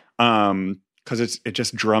 Yeah, because it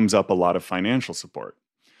just drums up a lot of financial support.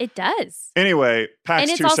 it does. Anyway, PAX217. And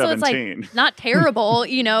it's also it's like not terrible,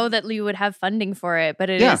 that you would have funding for it, but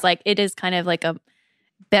it is kind of like a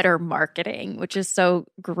better marketing, which is so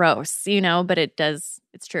gross, but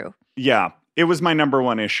it's true. Yeah. It was my number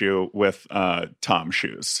one issue with Tom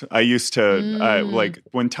Shoes. I used to, like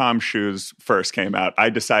when Tom Shoes first came out, I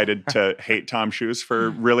decided to hate Tom Shoes for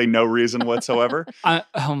really no reason whatsoever.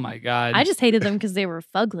 Oh my God. I just hated them because they were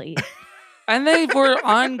fugly. And they were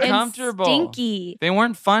uncomfortable. And stinky. They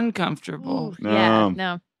weren't fun comfortable. Ooh, yeah,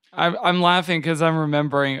 no. I'm laughing because I'm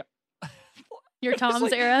remembering. Your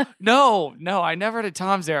Tom's era? No, I never had a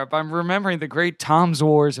Tom's era, but I'm remembering the great Tom's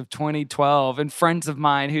Wars of 2012 and friends of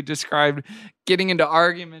mine who described getting into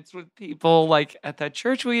arguments with people like at that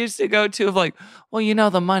church we used to go to of like, well,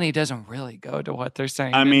 the money doesn't really go to what they're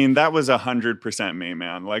saying. I mean, that was 100% me,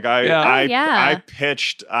 man. Like I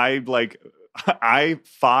pitched, I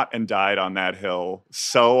fought and died on that hill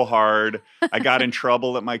so hard. I got in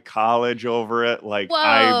trouble at my college over it. Like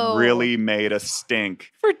I really made a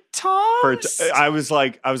stink for Tom's. I was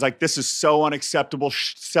like, this is so unacceptable.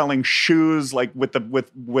 Selling shoes like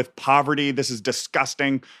with poverty. This is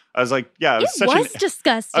disgusting. I was like, yeah, it was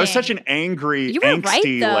disgusting. I was such an angry,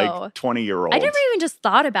 angsty, like 20-year-old. I never even just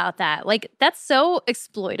thought about that. Like that's so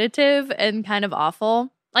exploitative and kind of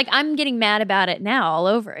awful. Like, I'm getting mad about it now all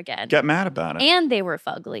over again. Get mad about it. And they were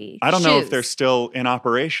fugly. I don't know if they're still in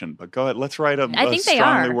operation, but go ahead. Let's write a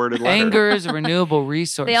strongly worded letter. Anger is a renewable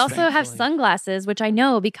resource. They also have sunglasses, which I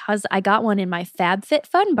know because I got one in my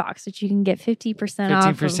FabFitFun box, which you can get 50%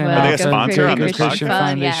 off. 50% Are they a sponsor on this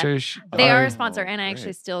podcast? They are a sponsor, and I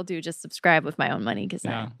actually still do just subscribe with my own money because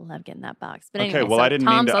I love getting that box. But anyway, well, I didn't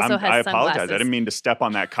Tom's mean to. also has I apologize. sunglasses. I didn't mean to step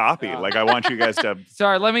on that copy. Like, I want you guys to.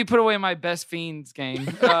 Sorry, let me put away my Best Fiends game.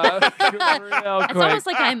 It's almost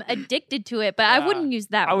like I'm addicted to it, but I wouldn't use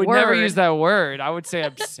that word. I would never use that word. I would say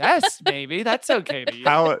obsessed, maybe. That's okay to you.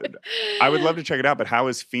 I would love to check it out, but how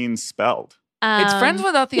is Fiends spelled? It's friends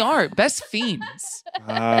without the art. Best Fiends.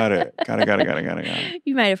 Got it. Got it.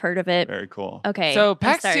 You might have heard of it. Very cool. Okay. So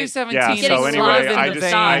PAX217.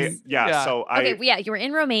 Yeah. So anyway, you were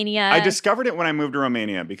in Romania. I discovered it when I moved to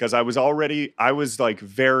Romania because I was like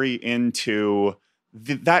very into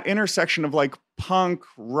that intersection of like punk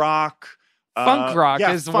rock. Funk rock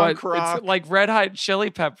is funk what rock. It's like Red Hot Chili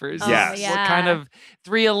Peppers. Yes. What kind of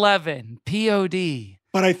 311, POD.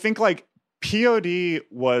 But I think like POD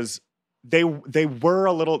was they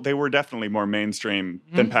were definitely more mainstream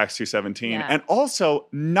than PAX217 and also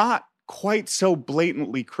not quite so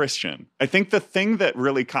blatantly Christian. I think the thing that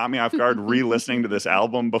really caught me off guard re-listening to this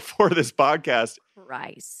album before this podcast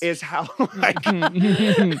is how like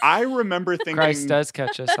I remember thinking Christ does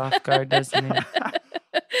catch us off guard, doesn't he?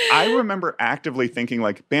 I remember actively thinking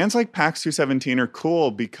like bands like PAX217 are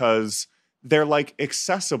cool because they're like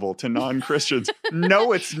accessible to non-Christians.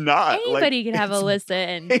 No, it's not. Anybody can have a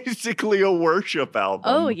listen. Basically a worship album.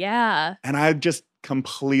 Oh yeah. And I just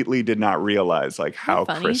completely did not realize like how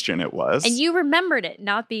Christian it was. And you remembered it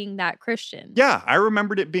not being that Christian. Yeah, I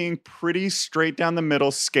remembered it being pretty straight down the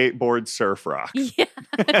middle skateboard surf rock. Yeah.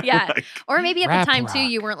 Yeah. Like, or maybe at the time rock. too,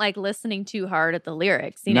 you weren't like listening too hard at the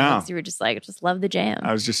lyrics. You know, because you were just like, just love the jam.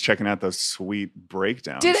 I was just checking out those sweet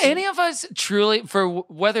breakdowns. Did any of us truly, for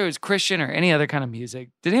whether it was Christian or any other kind of music,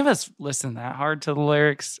 did any of us listen that hard to the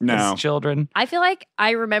lyrics as children? I feel like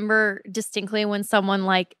I remember distinctly when someone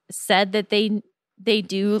like said that they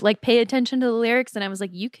do like pay attention to the lyrics, and I was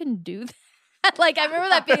like, you can do that. Like I remember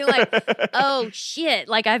that being like, oh shit,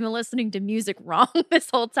 like I've been listening to music wrong this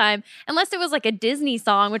whole time. Unless it was like a Disney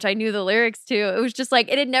song, which I knew the lyrics to. It was just like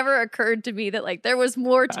it had never occurred to me that like there was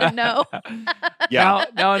more to know. Yeah.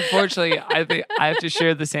 Now, unfortunately, I think I have to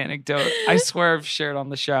share this anecdote. I swear I've shared on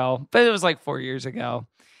the show, but it was like 4 years ago.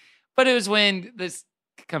 But it was when this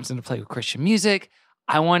comes into play with Christian music.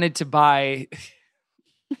 I wanted to buy.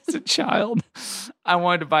 As a child, I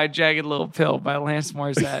wanted to buy Jagged Little Pill by Alanis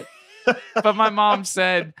Morissette. But my mom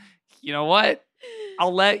said, you know what?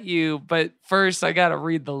 I'll let you, but first I got to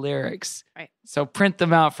read the lyrics. Right. So print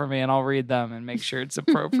them out for me and I'll read them and make sure it's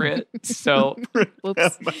appropriate. So,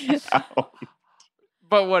 whoops.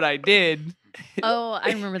 But what I did. Oh,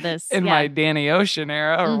 I remember this. In my Danny Ocean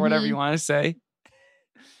era or whatever you want to say.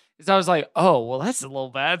 I was like, oh, well, that's a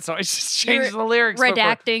little bad. So I just changed the lyrics.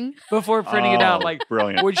 Redacting. Before printing it out. Like,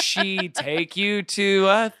 brilliant. Would she take you to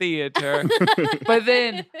a theater? But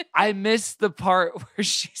then I missed the part where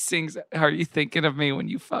she sings, Are You Thinking of Me When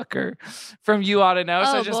You Fuck Her? From You Ought to Know.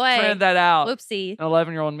 So I just printed that out. Whoopsie. An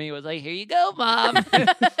 11-year-old me was like, here you go, Mom.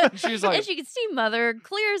 She was like, as you can see, Mother,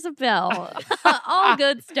 clear as a bell. All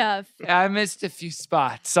good stuff. I missed a few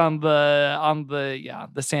spots on the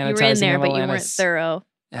sanitizing. You were in there, of but you Alanis. weren't thorough.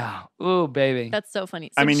 Yeah. Ooh, baby. That's so funny.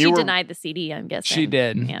 So I mean, she denied the CD, I'm guessing. She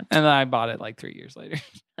did. Yeah. And then I bought it like 3 years later.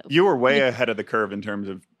 You were way ahead of the curve in terms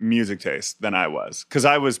of music taste than I was. Because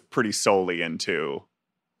I was pretty solely into,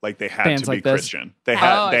 like, they had Bands to be like this. Christian. They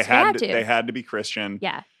had to be Christian.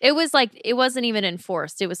 Yeah. It was like, it wasn't even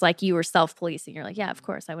enforced. It was like you were self-policing. You're like, yeah, of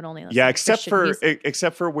course, I would only listen to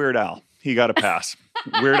except for Weird Al. He got a pass.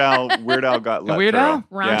 Weird Al got let Weird through. Al?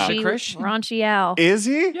 Raunchy Al. Is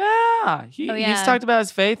he? Yeah. He's talked about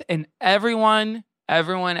his faith, and everyone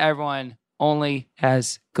only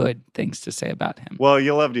has good things to say about him. Well,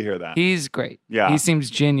 you'll love to hear that. He's great. Yeah. He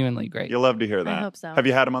seems genuinely great. You'll love to hear that. I hope so. Have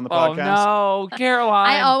you had him on the podcast? Oh, no,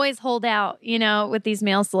 Caroline. I always hold out, with these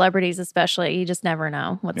male celebrities especially. You just never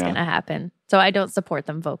know what's going to happen. So I don't support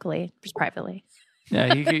them vocally, just privately.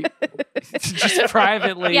 Yeah, he could just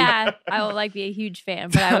privately. Yeah, I will like be a huge fan,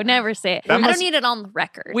 but I would never say it. I don't need it on the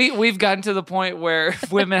record. We've gotten to the point where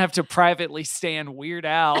women have to privately stand Weird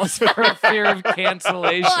Al's for fear of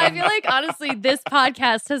cancellation. Well, I feel like honestly, this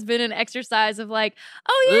podcast has been an exercise of like,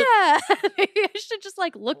 oh yeah, maybe I should just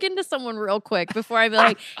like look into someone real quick before I be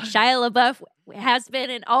like, Shia LaBeouf has been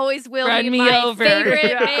and always will Run be me my over.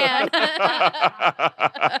 favorite man.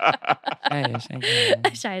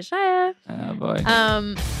 Shia. Oh boy.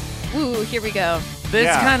 Ooh, here we go.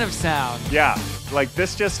 This kind of sound. Yeah, like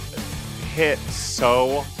this just hit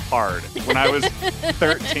so hard when I was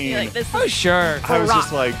 13. Like, this Oh sure. I was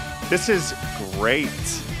just like, this is great.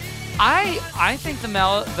 I think the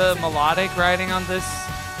melodic writing on this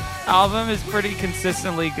album is pretty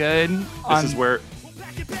consistently good. This is where,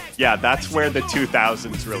 yeah, that's where the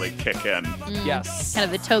 2000s really kick in. Yes. Kind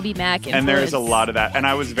of the Toby Mac influence. And there's a lot of that. And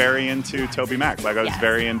I was very into Toby Mac. Like, I was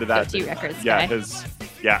very into that. Go-to records yeah, guy.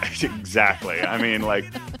 yeah, exactly. I mean, like,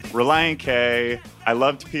 Relient K, I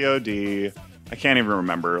loved POD. I can't even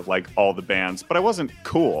remember, like, all the bands. But I wasn't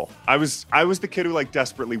cool. I was the kid who, like,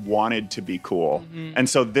 desperately wanted to be cool. Mm-hmm. And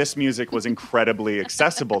so this music was incredibly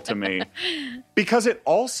accessible to me. Because it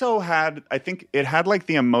also had, I think, it had, like,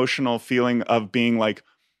 the emotional feeling of being, like,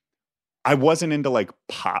 I wasn't into like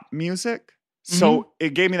pop music. So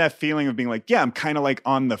it gave me that feeling of being like, yeah, I'm kind of like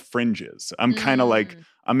on the fringes. I'm kind of like,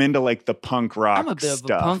 I'm into like the punk rock stuff. I'm a bit of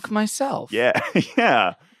a punk myself. Yeah.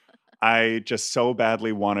 Yeah. I just so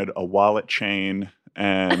badly wanted a wallet chain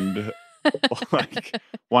and like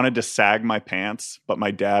wanted to sag my pants, but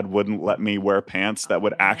my dad wouldn't let me wear pants that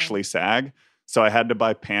would actually sag. So I had to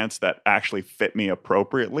buy pants that actually fit me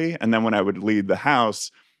appropriately. And then when I would leave the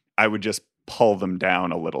house, I would just pull them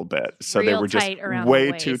down a little bit. So Real they were just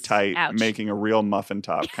way too tight, making a real muffin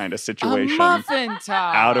top kind of situation. A muffin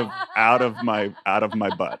top out of my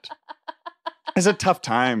butt. It's a tough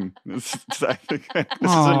time. This is a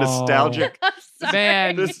nostalgic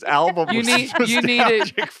man. This album you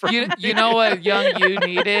needed you know what young you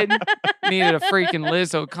needed a freaking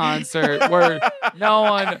Lizzo concert where no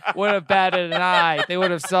one would have batted an eye. They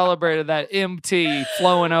would have celebrated that MT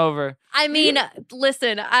flowing over. I mean,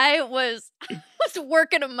 listen, I was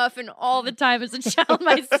working a muffin all the time as a child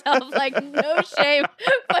myself, like no shame.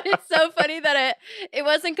 But it's so funny that it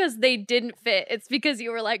wasn't because they didn't fit. It's because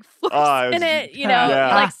you were like forcing it, you know,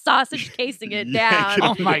 like sausage casing it down.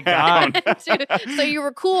 Oh my God. So you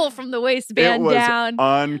were cool from the waistband down. It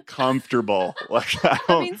was uncomfortable. Like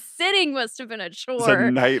I mean, sitting must have been a chore. It's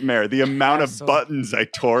a nightmare. The amount of buttons I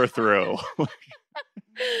tore through.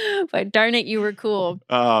 But darn it, you were cool.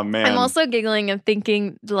 Oh, man. I'm also giggling and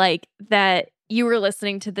thinking like that you were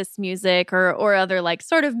listening to this music or other like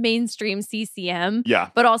sort of mainstream CCM. Yeah.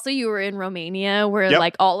 But also you were in Romania where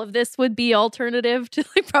like all of this would be alternative to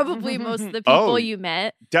like probably most of the people you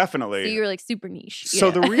met. Definitely. So you were like super niche.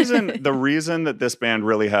 So the reason that this band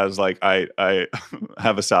really has like I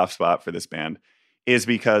have a soft spot for this band is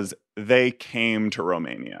because they came to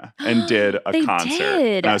Romania and did a concert.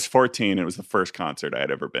 Did. And I was 14. It was the first concert I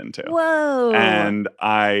had ever been to. Whoa. And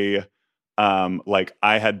I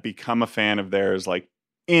had become a fan of theirs like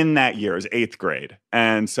in that year. It was 8th grade.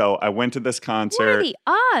 And so I went to this concert. What are the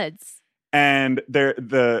odds? And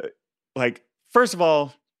first of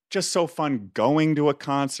all, just so fun going to a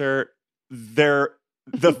concert.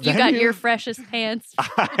 You got your freshest pants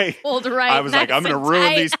pulled right. I was like, I'm going to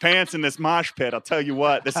ruin these pants in this mosh pit. I'll tell you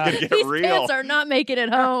what, this is going to get these real. These pants are not making it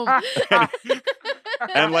home.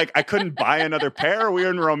 And like, I couldn't buy another pair. We were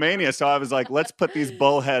in Romania. So I was like, let's put these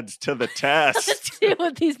bullheads to the test. Let's see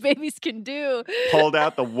what these babies can do. Pulled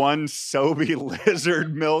out the one Sobe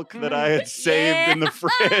lizard milk that I had saved in the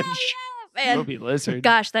fridge. Man. Sobe lizard.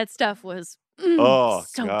 Gosh, that stuff was so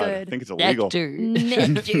God. Good. I think it's illegal.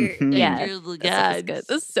 Nectar. Yeah. That's good.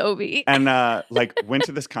 The Sobe. And went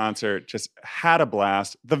to this concert, just had a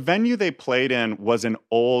blast. The venue they played in was it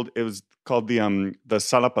was called the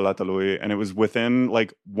Sala Palatalui, and it was within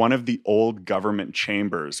like one of the old government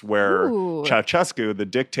chambers where Ceausescu, the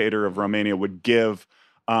dictator of Romania, would give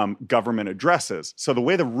government addresses. So the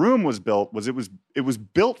way the room was built was it was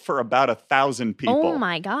built for about 1,000 people. Oh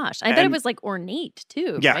my gosh. I bet it was like ornate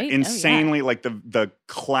too. Yeah, right? insanely like the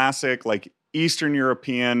classic like Eastern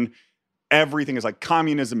European. Everything is like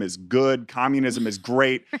communism is good, communism is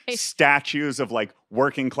great. Right. Statues of like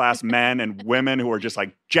working class men and women who are just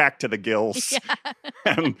like jacked to the gills.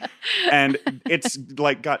 Yeah. and it's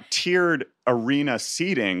like got tiered arena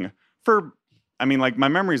seating for, I mean, like my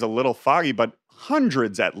memory's a little foggy, but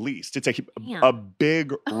hundreds at least. It's a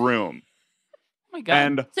big room. Oh my God.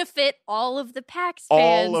 And to fit all of the PAX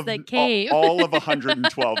fans that came. All of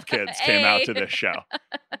 112 kids came out to this show.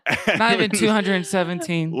 Not even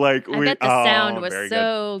 217. Like I bet the sound was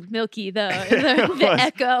so milky, though. The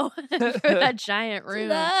echo for that giant room.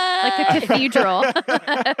 Like a cathedral.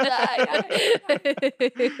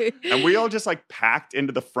 And we all just like packed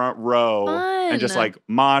into the front row and just like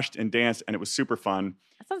moshed and danced, and it was super fun.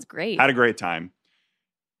 That sounds great. Had a great time.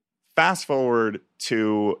 Fast forward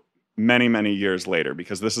to many, many years later,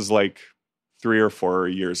 because this is like 3 or 4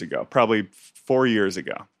 years ago, probably 4 years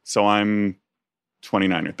ago. So I'm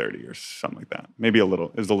 29 or 30 or something like that. Maybe it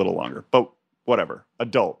was a little longer, but whatever.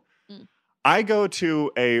 Adult. I go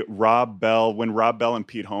to a when Rob Bell and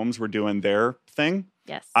Pete Holmes were doing their thing.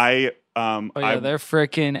 Yes. Their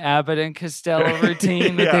freaking Abbott and Costello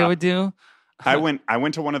routine that they would do. I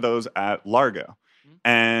went to one of those at Largo,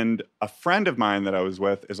 and a friend of mine that I was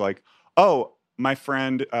with is like, "Oh, my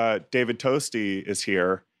friend David Toasty is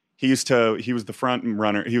here. He was the front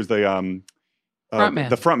runner. He was the frontman.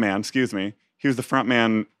 The front man. Excuse me. He was the front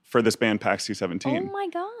man for this band PAX217. Oh my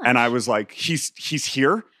god! And I was like, he's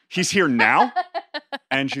here. He's here now.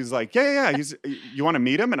 And she's like, yeah. You want to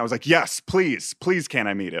meet him? And I was like, yes, please, can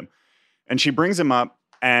I meet him? And she brings him up,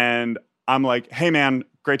 and I'm like, hey man,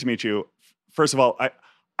 great to meet you. First of all,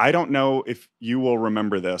 I don't know if you will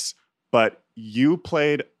remember this, but you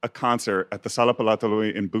played a concert at the Sala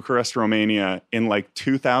Palatului in Bucharest, Romania in like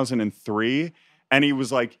 2003. And he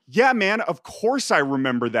was like, yeah, man, of course I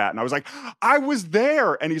remember that. And I was like, I was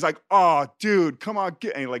there. And he's like, oh, dude, come on.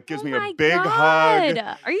 And he like gives me a big hug.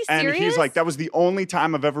 Are you serious? And he's like, that was the only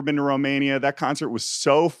time I've ever been to Romania. That concert was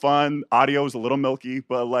so fun. Audio was a little milky,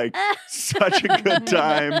 but like such a good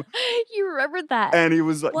time. You remembered that. And he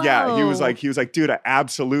was like, yeah, he was like, dude, I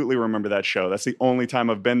absolutely remember that show. That's the only time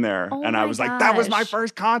I've been there. Oh and I was like, that was my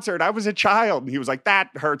first concert. I was a child. And he was like, that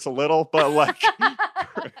hurts a little, but like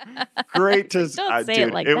great to Don't say dude,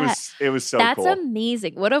 it like it that. was so That's cool. That's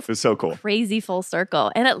amazing. What a it was so cool. Crazy full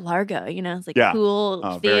circle. And at Largo, it's like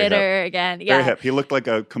cool theater again. Yeah. Very hip. He looked like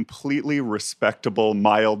a completely respectable,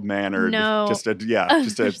 mild-mannered. No. He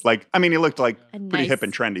looked like pretty nice, hip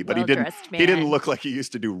and trendy, but he didn't look like he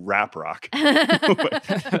used to do rap rock.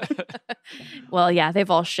 Well, yeah, they've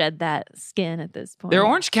all shed that skin at this point. They're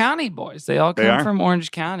Orange County boys. They all come from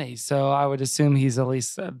Orange County, so I would assume he's at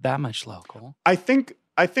least that much local. I think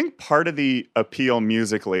part of the appeal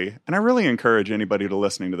musically, and I really encourage anybody to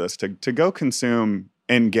listening to this to go consume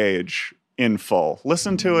Engage in full.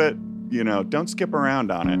 Listen to it, don't skip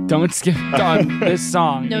around on it. Don't skip on this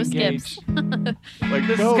song. No Engage. skips.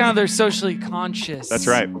 This is kind of their socially conscious That's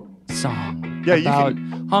right. song. Yeah, about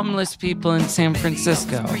homeless people in San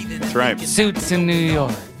Francisco. That's right. Suits in New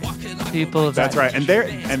York. People of That's right. And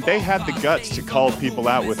they had the guts to call people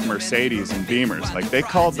out with Mercedes and Beamers. Like they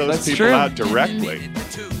called those people out directly.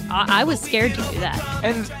 I was scared to do that.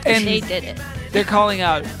 And they did it. They're calling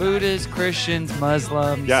out Buddhists, Christians,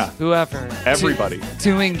 Muslims, whoever. Everybody.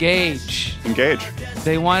 To engage. Engage.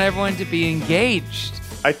 They want everyone to be engaged.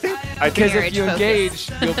 I think because if you engage,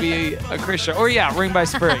 you'll be a Christian. Or Ring by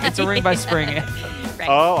Spring. It's a Ring by Spring. Right.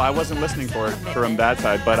 Oh, I wasn't listening from that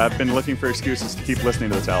side, but I've been looking for excuses to keep listening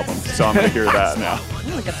to this album, so I'm going to hear that now.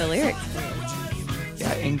 Look at the lyrics.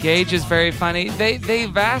 Yeah, Engage is very funny. They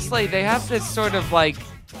have this sort of like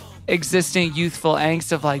existing youthful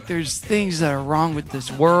angst of like there's things that are wrong with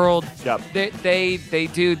this world. Yep. They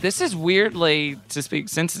do. This is weirdly, to speak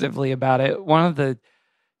sensitively about it, one of the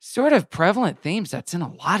sort of prevalent themes that's in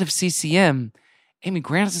a lot of CCM. Amy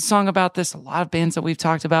Grant has a song about this. A lot of bands that we've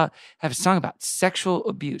talked about have a song about sexual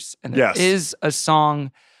abuse. And there is a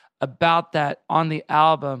song about that on the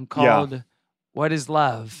album called What Is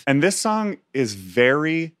Love? And this song is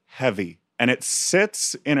very heavy. And it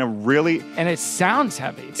sits in a really... And it sounds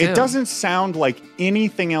heavy, too. It doesn't sound like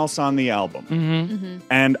anything else on the album. Mm-hmm. Mm-hmm.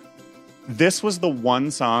 And this was the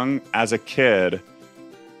one song as a kid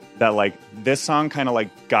that, like, this song kind of,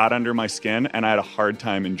 like, got under my skin, and I had a hard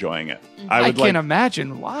time enjoying it. Mm-hmm. I can't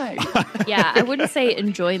imagine why. Yeah, I wouldn't say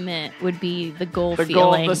enjoyment would be the goal from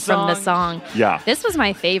the song. Yeah. This was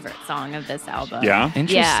my favorite song of this album. Yeah?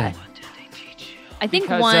 Interesting. Yeah. I think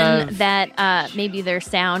that maybe their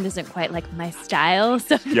sound isn't quite like my style,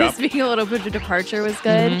 so this being a little bit of departure was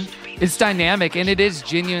good. Mm-hmm. It's dynamic, and it is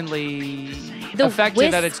genuinely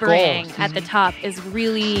effective at its goal. The whispering at the top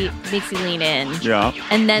really makes you lean in. Yeah.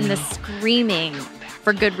 And then the screaming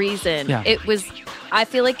for good reason. Yeah. I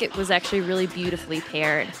feel like it was actually really beautifully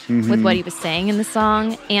paired with what he was saying in the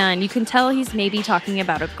song. And you can tell he's maybe talking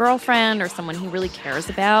about a girlfriend or someone he really cares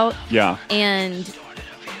about. Yeah. And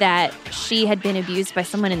that she had been abused by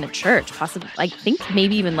someone in the church, possibly, I think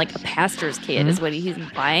maybe even like a pastor's kid is what he's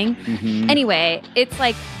implying. Mm-hmm. Anyway,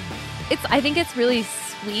 I think it's really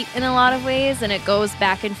sweet in a lot of ways, and it goes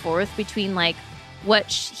back and forth between like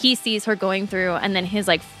what he sees her going through, and then his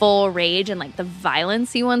like full rage and like the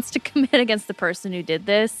violence he wants to commit against the person who did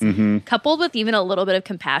this, coupled with even a little bit of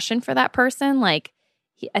compassion for that person. Like,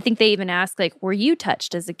 I think they even ask, like, were you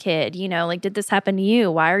touched as a kid? You know, like, did this happen to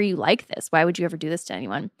you? Why are you like this? Why would you ever do this to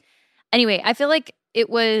anyone? Anyway, I feel like it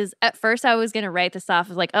was, at first I was going to write this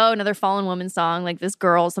off as like, oh, another fallen woman song. Like, this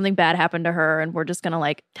girl, something bad happened to her, and we're just going to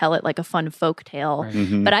like tell it like a fun folk tale.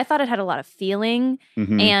 Right. But I thought it had a lot of feeling,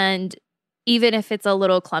 and even if it's a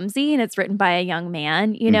little clumsy and it's written by a young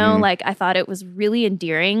man, you know, like I thought it was really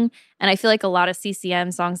endearing. And I feel like a lot of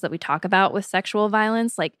CCM songs that we talk about with sexual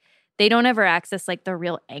violence, like they don't ever access like the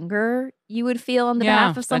real anger you would feel on the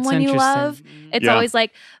behalf of someone you love. It's always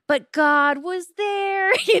like, but God was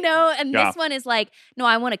there, you know? And this one is like, no,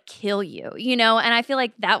 I want to kill you, you know? And I feel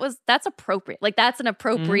like that's appropriate. Like that's an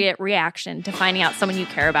appropriate reaction to finding out someone you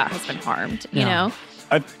care about has been harmed, you know?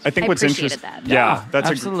 I think what's interesting. That. Yeah,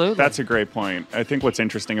 absolutely. That's a great point. I think what's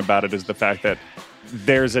interesting about it is the fact that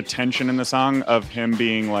there's a tension in the song of him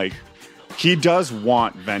being like, he does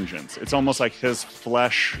want vengeance. It's almost like his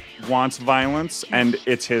flesh wants violence, and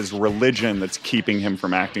it's his religion that's keeping him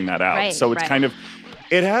from acting that out. Right, so it's kind of,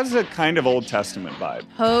 it has a kind of Old Testament vibe.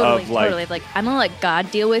 Totally. Like, I'm going to let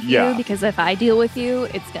God deal with you, because if I deal with you,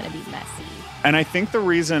 it's going to be messy. And I think the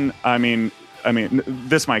reason, I mean,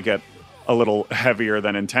 this might get a little heavier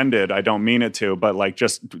than intended. I don't mean it to, but like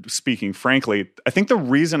just speaking frankly, I think the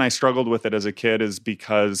reason I struggled with it as a kid is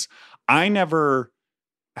because I never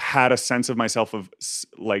had a sense of myself of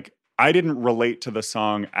like, I didn't relate to the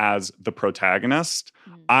song as the protagonist.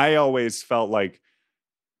 I always felt like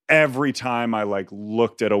every time I like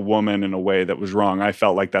looked at a woman in a way that was wrong, I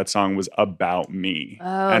felt like that song was about me.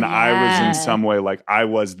 And I was in some way like I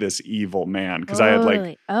was this evil man, because I had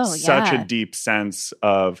like such a deep sense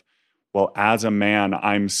of, well, as a man,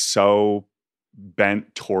 I'm so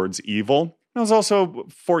bent towards evil. I was also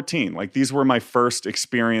 14. Like these were my first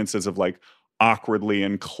experiences of like awkwardly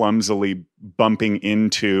and clumsily bumping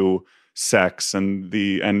into sex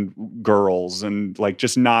and girls and like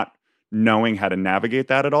just not knowing how to navigate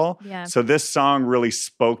that at all. Yeah. So this song really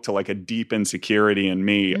spoke to like a deep insecurity in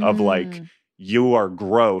me of like, you are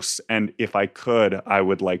gross, and if I could, I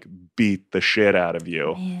would like beat the shit out of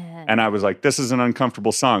you. Man. And I was like, this is an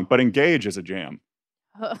uncomfortable song, but Engage is a jam.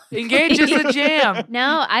 Engage is a jam.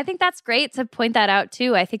 No, I think that's great to point that out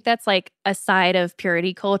too. I think that's like a side of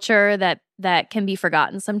purity culture that can be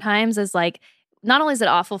forgotten sometimes, is like, not only is it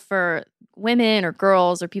awful for women or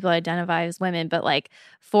girls or people who identify as women, but like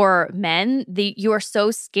for men, you are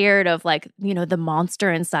so scared of like, you know, the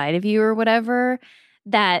monster inside of you or whatever,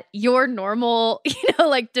 that your normal, you know,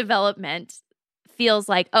 like development feels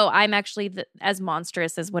like, oh, I'm actually as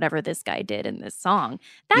monstrous as whatever this guy did in this song.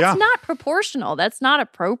 That's not proportional. That's not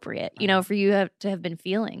appropriate, you know, for you to have been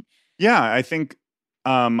feeling. Yeah, I think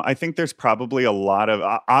there's probably a lot of,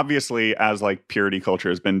 obviously, as like purity culture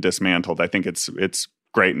has been dismantled, I think it's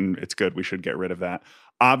great and it's good. We should get rid of that.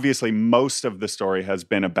 Obviously, most of the story has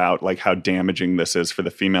been about like how damaging this is for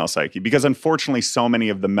the female psyche, because unfortunately, so many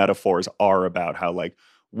of the metaphors are about how like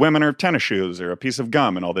women are tennis shoes or a piece of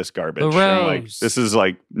gum and all this garbage. And, like, this is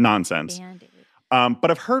like nonsense.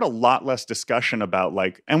 But I've heard a lot less discussion about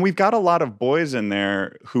like, and we've got a lot of boys in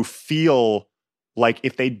there who feel like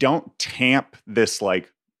if they don't tamp this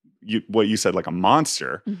like, what you said, like a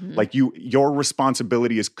monster, like your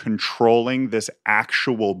responsibility is controlling this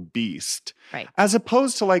actual beast, right? As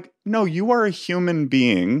opposed to like, no, you are a human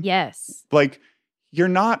being. Yes. Like you're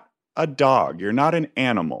not a dog. You're not an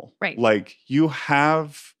animal. Right. Like you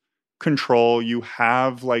have control. You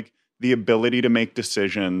have like the ability to make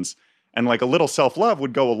decisions, and like a little self-love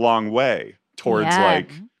would go a long way towards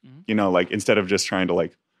like, you know, like instead of just trying to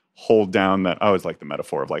like hold down that, I always like the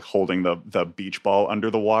metaphor of like holding the beach ball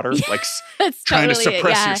under the water, like trying to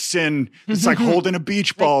suppress your sin. It's like holding a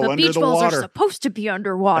beach ball like under the water. Beach balls are supposed to be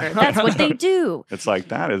underwater. That's what they do. It's like,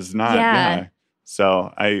 that is not,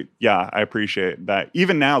 So I appreciate that.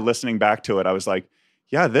 Even now listening back to it, I was like,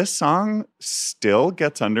 yeah, this song still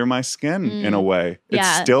gets under my skin in a way. It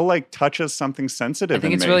still like touches something sensitive. I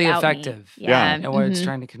think it's really effective. And what it's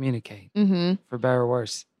trying to communicate, for better or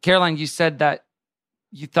worse. Caroline, you said that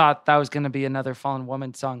you thought that was going to be another Fallen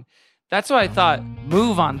Woman song. That's what I thought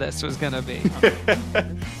Move on This was going to be.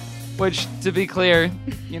 Which, to be clear,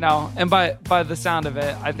 you know, and by the sound of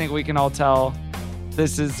it, I think we can all tell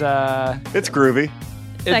this is... it's groovy.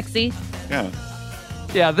 Sexy. Yeah.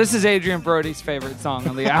 Yeah, this is Adrian Brody's favorite song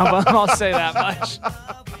on the album. I'll say that much.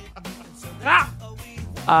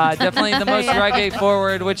 Definitely the most reggae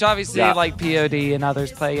forward, which obviously like POD and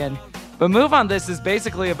others play in. But Move On This is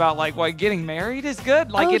basically about like what getting married is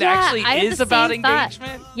good. Like it I actually had is the about same thought.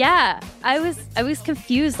 engagement. Yeah, I was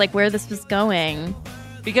confused like where this was going.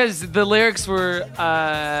 Because the lyrics were,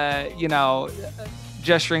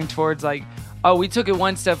 gesturing towards like, oh, we took it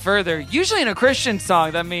one step further. Usually in a Christian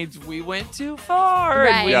song, that means we went too far.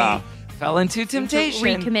 Right. And we fell into temptation.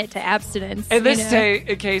 Recommit to abstinence. In this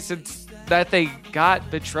case, it's that they got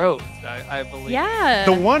betrothed, I believe. Yeah.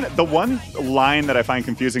 The one line that I find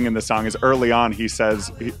confusing in the song is early on. He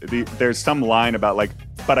says there's some line about like,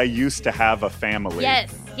 but I used to have a family.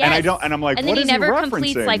 Yes. And I'm like, and what then is he never referencing?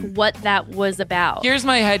 completes like what that was about. Here's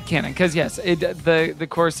my headcanon, because yes, the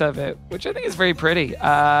course of it, which I think is very pretty.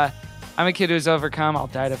 I'm a kid who's overcome. I'll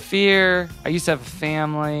die to fear. I used to have a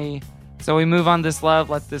family. So we move on this love.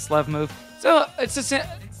 Let this love move. So it's just,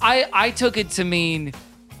 I took it to mean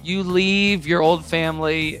you leave your old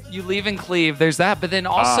family, you leave and cleave. There's that. But then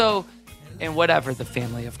also, in whatever, the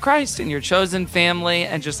family of Christ and your chosen family,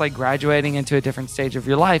 and just like graduating into a different stage of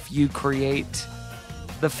your life, you create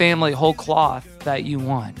the family whole cloth that you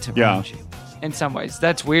want to round you. In some ways.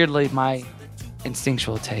 That's weirdly my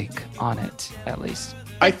instinctual take on it, at least.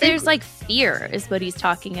 I think there's like fear is what he's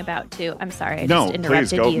talking about too. I'm sorry, I No, just interrupted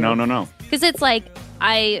please go. you. No. Because it's like,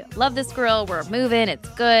 I love this girl, we're moving, it's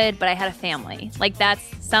good, but I had a family. Like that's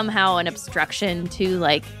somehow an obstruction to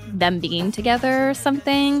like them being together or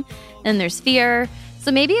something. And there's fear.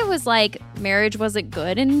 So maybe it was like marriage wasn't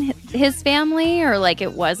good in his family, or like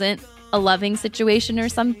it wasn't a loving situation or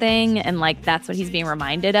something, and like that's what he's being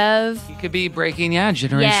reminded of. He could be breaking,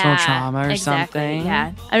 generational trauma or something.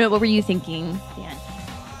 Yeah. I don't know, what were you thinking, Dan?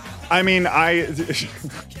 I mean,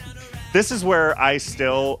 this is where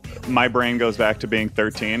my brain goes back to being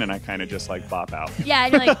 13, and I kind of just like bop out. Yeah,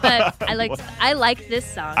 and you're like, but I like this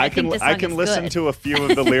song. I think this song I can is listen good. to a few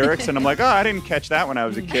of the lyrics, and I'm like, oh, I didn't catch that when I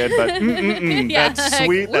was a kid, but Yeah, that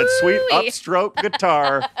sweet upstroke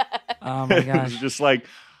guitar. Oh my gosh! It's just like,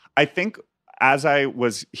 I think as I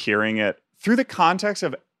was hearing it through the context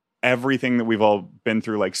of everything that we've all been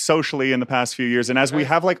through, like socially in the past few years, and as we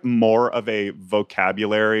have like more of a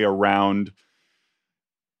vocabulary around,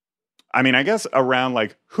 I mean, I guess around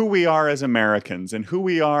like who we are as Americans and who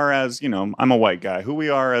we are as, I'm a white guy, who we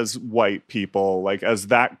are as white people, like as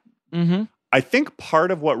that. Mm-hmm. I think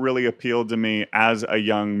part of what really appealed to me as a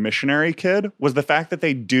young missionary kid was the fact that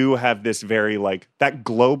they do have this very like, that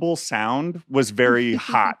global sound was very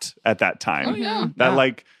hot at that time. Oh, yeah.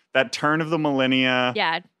 Like that turn of the millennia.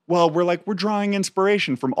 Yeah. Well, we're drawing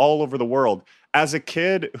inspiration from all over the world. As a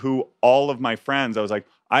kid who all of my friends, I was like,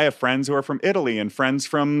 I have friends who are from Italy and friends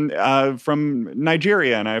from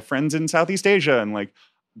Nigeria, and I have friends in Southeast Asia,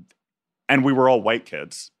 and we were all white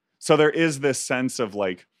kids. So there is this sense of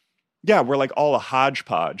like, yeah, we're like all a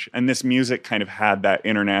hodgepodge, and this music kind of had that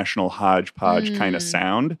international hodgepodge kind of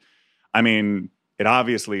sound. I mean, it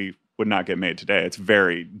obviously would not get made today. It's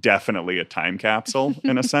very definitely a time capsule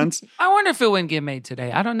in a sense. I wonder if it wouldn't get made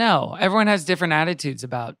today. I don't know. Everyone has different attitudes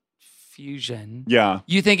about fusion. Yeah.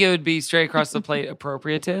 You think it would be straight across the plate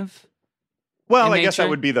appropriative? Well, I guess that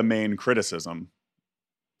would be the main criticism.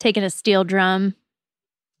 Taking a steel drum.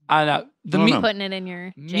 I don't know. Putting it in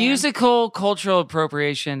your jam. Musical cultural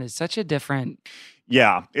appropriation is such a different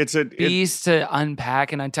it's a beast to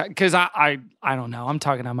unpack and untuck. Because I don't know. I'm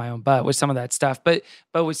talking on my own butt with some of that stuff. But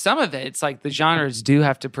with some of it, it's like the genres do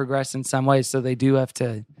have to progress in some ways. So they do have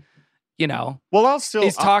to, Well,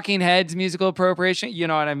 is Talking Heads musical appropriation? You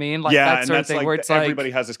know what I mean? Like that sort of thing like, where it's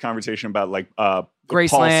everybody has this conversation about like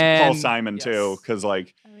Graceland. Paul Simon too, because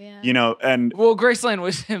like and Graceland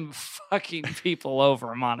was him fucking people over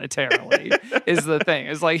monetarily is the thing.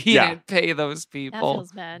 It's like he didn't pay those people. That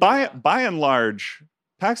feels bad. By and large,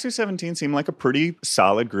 PAX217 seemed like a pretty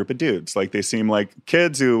solid group of dudes. Like they seem like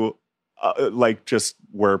kids who like just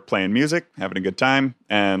were playing music, having a good time,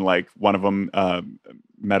 and like one of them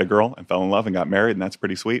met a girl and fell in love and got married, and that's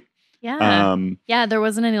pretty sweet. Yeah. There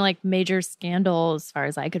wasn't any like major scandal as far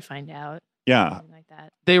as I could find out. Yeah. Something like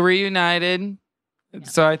that. They reunited. Yeah.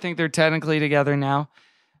 So I think they're technically together now.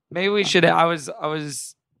 Maybe we should, I was,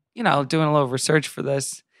 doing a little research for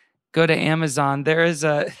this. Go to Amazon. There is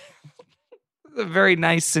a very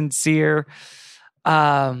nice, sincere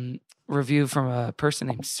review from a person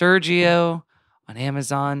named Sergio on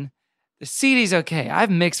Amazon. The CD's okay. I have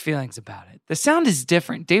mixed feelings about it. The sound is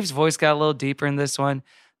different. Dave's voice got a little deeper in this one.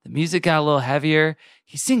 The music got a little heavier.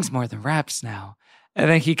 He sings more than raps now. And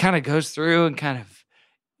then he kind of goes through and kind of,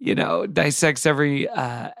 dissects every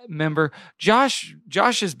member.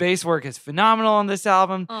 Josh's bass work is phenomenal on this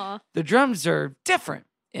album. Aww. The drums are different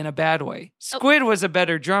in a bad way. Squid was a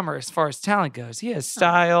better drummer as far as talent goes. He has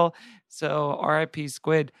style. So R.I.P.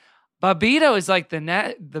 Squid. Bobbito is like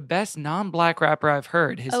the best non-black rapper I've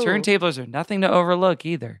heard. His turntables are nothing to overlook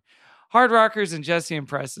either. Hard Rockers and Jesse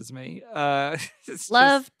impresses me.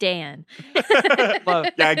 Love Dan. Yeah,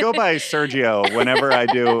 I go by Sergio whenever I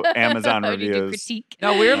do Amazon reviews. Critique.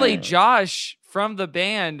 Now, weirdly, Josh from the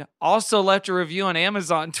band also left a review on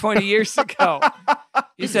Amazon 20 years ago.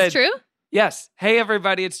 He Is said, this true? Yes. Hey,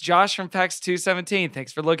 everybody. It's Josh from PAX217.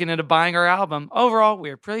 Thanks for looking into buying our album. Overall, we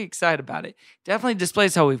are pretty excited about it. Definitely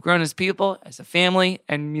displays how we've grown as people, as a family,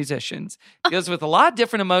 and musicians. Deals with a lot of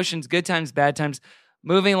different emotions, good times, bad times,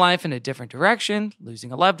 moving life in a different direction,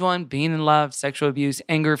 losing a loved one, being in love, sexual abuse,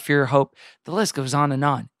 anger, fear, hope. The list goes on.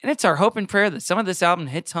 And it's our hope and prayer that some of this album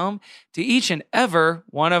hits home to each and ever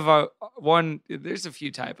one of our there's a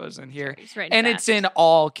few typos in here. And it's in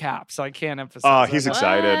all caps. So I can't emphasize. Oh, he's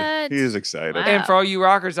excited. He is excited. Wow. And for all you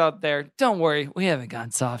rockers out there, don't worry. We haven't gone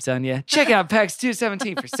soft on you. Check out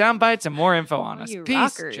PAX217 for sound bites and more info on us. Peace,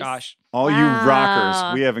 rockers. Josh. All you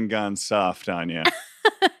rockers, we haven't gone soft on you.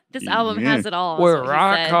 This album has it all. We're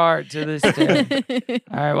rock hard to this day.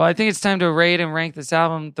 All right. Well, I think it's time to rate and rank this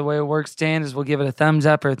album. The way it works, Dan, is we'll give it a thumbs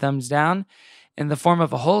up or a thumbs down in the form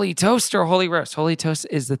of a holy toast or a holy roast. Holy toast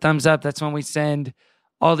is the thumbs up. That's when we send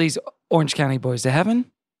all these Orange County boys to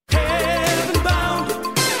heaven.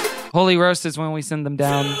 Holy roast is when we send them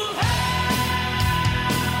down.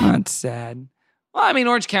 That's sad. Well, I mean,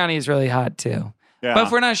 Orange County is really hot too. Yeah. But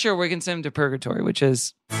if we're not sure, we can send them to purgatory, which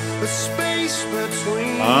is... The space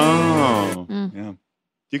between. Oh, yeah.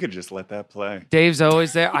 You could just let that play. Dave's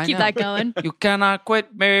always there. I Keep know. that going. You cannot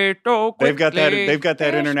quit me too quickly. They've got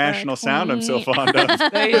that international sound I'm so fond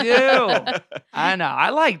of. They do. I know.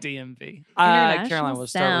 I like DMV. Caroline, we'll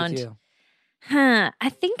start with you. I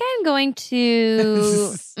think I'm going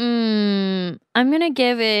to. I'm going to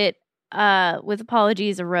give it, with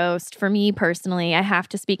apologies, a roast. For me personally, I have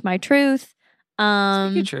to speak my truth.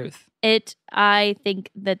 Speak your truth. I think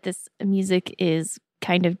that this music is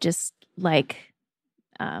kind of just like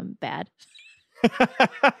bad. I'm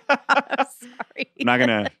sorry. I'm not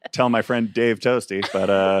gonna tell my friend Dave Toasty, but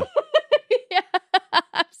yeah,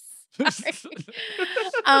 I'm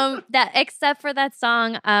sorry. That except for that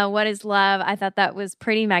song, "What Is Love," I thought that was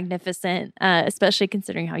pretty magnificent, especially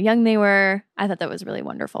considering how young they were. I thought that was really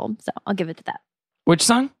wonderful. So I'll give it to that. Which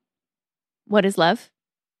song? "What Is Love."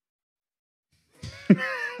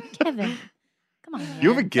 Kevin, come on, man. you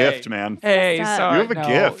have a gift, man. Hey, Stop. sorry. You have a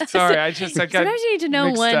gift. Sorry, I got Sometimes you need to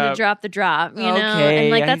know when to drop the drop, you know? Okay,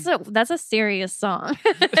 And like that's a serious song.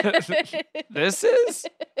 This is?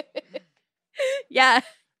 Yeah.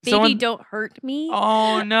 Baby, Someone- don't hurt me.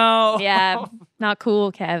 Oh, no. Yeah, not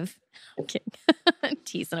cool, Kev. I'm kidding.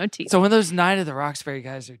 Teasing. So when those Night of the Roxbury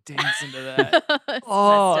guys are dancing to that, It's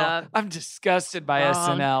oh, messed up. I'm disgusted by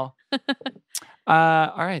Wrong. SNL.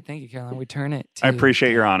 All right, thank you, Caroline. We turn it to I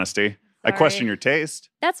appreciate your honesty. I Sorry. question your taste,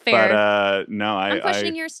 That's fair. but no, I'm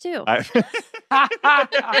questioning yours too.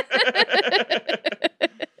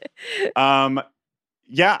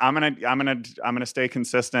 Yeah, I'm gonna stay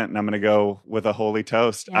consistent, and I'm gonna go with a holy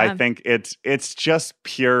toast. Yeah. I think it's just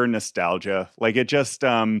pure nostalgia. Like it just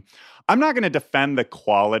I'm not gonna defend the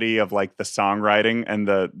quality of like the songwriting and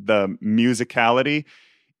the musicality.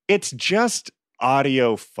 It's just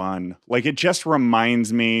audio fun. Like it just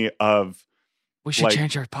reminds me of. We should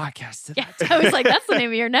change our podcast to that. I was like, that's the name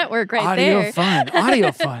of your network right Audio there. fun.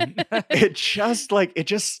 Audio fun. It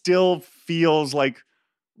just still feels like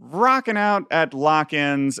rocking out at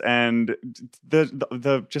lock-ins and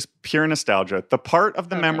the just pure nostalgia. The part of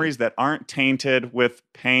the memories that aren't tainted with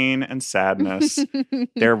pain and sadness.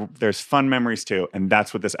 There's fun memories too, and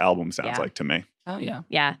that's what this album sounds like to me. Oh yeah.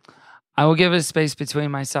 Yeah. I will give it a space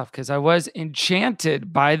between myself because I was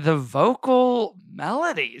enchanted by the vocal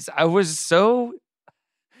melodies. I was so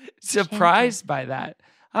surprised by that.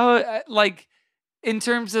 Like in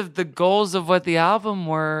terms of the goals of what the album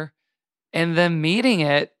were and then meeting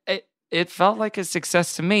it felt like a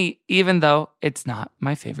success to me, even though it's not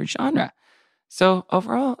my favorite genre. So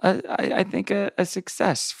overall, I think a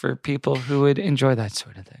success for people who would enjoy that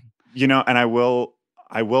sort of thing. You know, and I will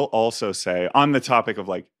also say on the topic of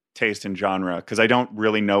like taste and genre, because I don't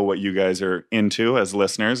really know what you guys are into as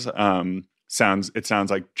listeners. It sounds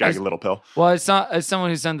like Jagged Little Pill. Well, it's not as someone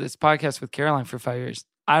who's done this podcast with Caroline for 5 years.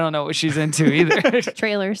 I don't know what she's into either.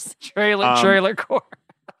 Trailers. Trailer core.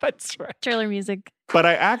 That's right. Trailer music. But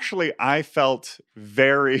I felt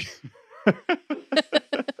very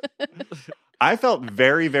I felt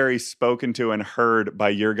very, very spoken to and heard by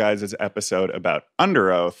your guys' episode about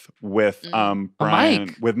Under Oath with Brian,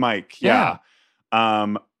 Mike. with Mike. Yeah.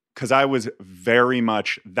 Because I was very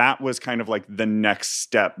much, that was kind of like the next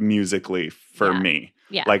step musically for me.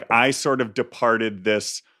 Yeah. Like I sort of departed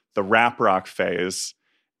this the rap rock phase,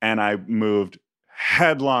 and I moved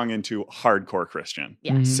headlong into hardcore Christian.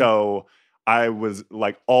 Yeah. Mhm. So I was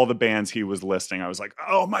like, all the bands he was listing, I was like,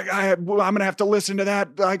 oh my God, I'm going to have to listen to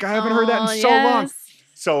that. Like, I haven't heard that in so long.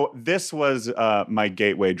 So this was my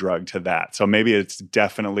gateway drug to that. So maybe it's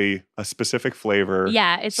definitely a specific flavor.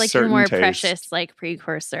 Yeah, it's like your certain more taste. precious like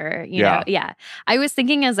precursor, you Yeah. know. Yeah. I was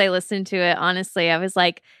thinking as I listened to it, honestly, I was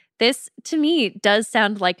like, this to me does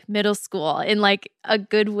sound like middle school in like a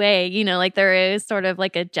good way, you know, like there is sort of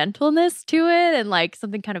like a gentleness to it and like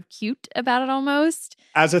something kind of cute about it almost.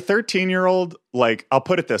 As a 13-year-old, like, I'll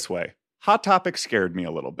put it this way. Hot Topic scared me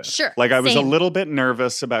a little bit. Sure, Like, I was a same. little bit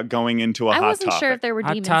nervous about going into a I Hot wasn't Topic. sure if there were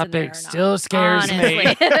Hot demons in there or Topic not. still scares me.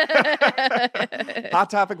 Honestly. Hot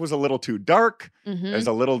Topic was a little too dark. Mhm. There's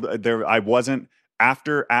a little there. I wasn't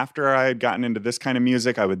after I had gotten into this kind of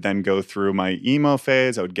music. I would then go through my emo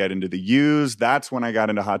phase. I would get into the U's. That's when I got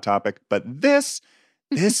into Hot Topic. But this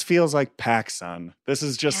feels like PAX217. This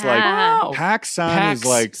is just like Wow. PAX217 is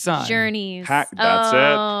like Son. Journeys. That's it.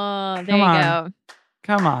 Oh, there Come you on. go.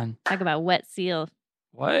 Come on. Talk about Wet Seal.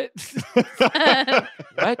 What?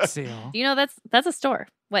 Wet Seal? Do you know that's a store?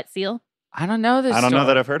 Wet Seal. I don't know this. I don't know store.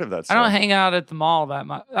 that I've heard of that. I don't store. hang out at the mall that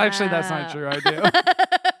much. Actually, that's not Wow. true. I do.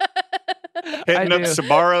 Hitting I up do.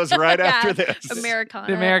 Sbarro's right Yeah, after this. Americana.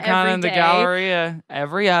 The Americana every and the day. Galleria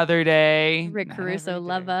every other day. Rick Not Caruso every day.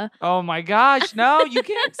 lover. Oh my gosh. No, you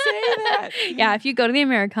can't say that. Yeah, if you go to the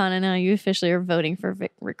Americana now, you officially are voting for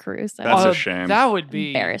Rick Caruso. That's Oh, a shame. That would be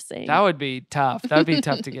Embarrassing. That would be tough. That would be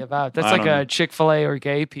tough to give out. That's I like don't a know. Chick-fil-A or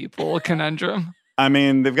gay people conundrum. I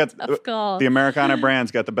mean, they've got Tough call. the Americana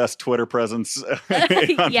brand's got the best Twitter presence on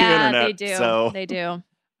the yeah, internet. they do. So They do.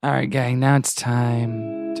 All right, gang, now it's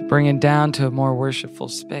time to bring it down to a more worshipful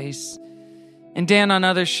space. And Dan, on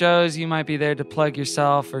other shows, you might be there to plug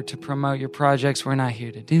yourself or to promote your projects. We're not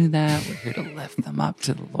here to do that. We're here to lift them up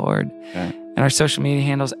to the Lord. Okay. And our social media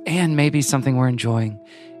handles, and maybe something we're enjoying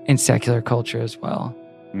in secular culture as well.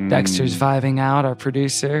 Dexter's vibing out. Our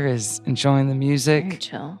producer is enjoying the Very music,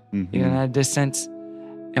 chill. even at a distance.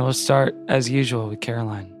 And we'll start, as usual, with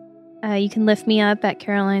Caroline. You can lift me up at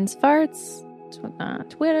Caroline's Farts,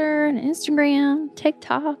 Twitter, and Instagram,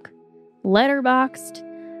 TikTok, Letterboxd.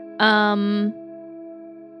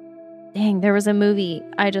 Dang, there was a movie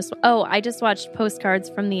I just watched Postcards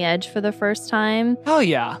from the Edge for the first time. Hell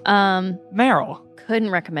yeah. Meryl.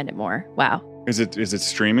 Couldn't recommend it more. Wow. Is it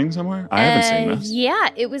streaming somewhere? I haven't seen this. Yeah,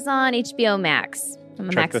 it was on HBO Max. I'm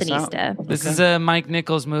a Check this out. Maxinista. This is a Mike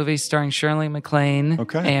Nichols movie starring Shirley MacLaine and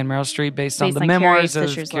Meryl Streep based on Based the on memoirs Carrie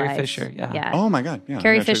of Fisher's Carrie life. Fisher. Yeah. Oh my God. Yeah.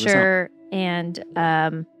 Carrie I gotta check this out. Fisher and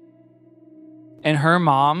And her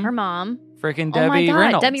mom. her mom. Freaking Oh my Debbie God,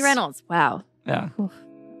 Reynolds. Debbie Reynolds. Wow. Yeah.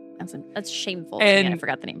 That's shameful to me. I And,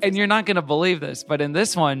 forgot the name. and you're not going to believe this, but in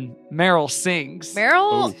this one, Meryl sings.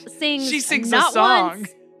 Meryl sings. She sings a not song. once,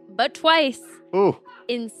 but twice. Ooh.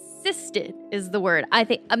 Insisted is the word. I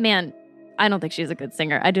think, man, I don't think she's a good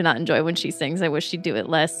singer. I do not enjoy when she sings. I wish she'd do it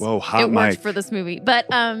less. Whoa, hot It worked mic. for this movie. But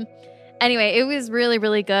anyway, it was really,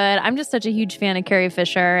 really good. I'm just such a huge fan of Carrie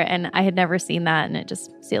Fisher, and I had never seen that, and it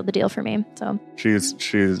just sealed the deal for me. So She's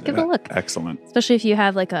Give it a look. excellent. especially if you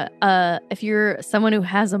have like if you're someone who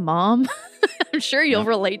has a mom, I'm sure you'll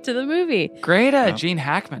relate to the movie. Great Gene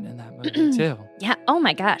Hackman in that movie, too. Yeah. Oh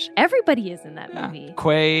my gosh. Everybody is in that movie.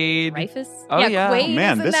 Quaid. Dreyfus. Oh, yeah. Quaid Oh,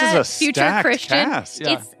 man, is in this is that. a Future stacked Christian. cast.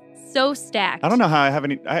 Yeah. It's so stacked. I don't know how I have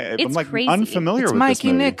any. I'm It's like crazy. unfamiliar It's with this Mikey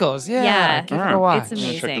movie. Nichols. Yeah. Yeah. Give it a watch. It's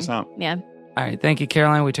amazing. Check this out. Yeah. All right. Thank you,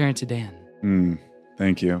 Caroline. We turn to Dan.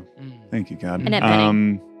 Thank you. Thank you, God. Annette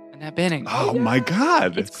Bening. Annette Bening. Oh my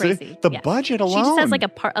God. It's See, crazy. the Yeah. budget alone. She just has like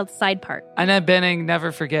a side part. Annette Bening,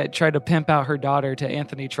 never forget, tried to pimp out her daughter to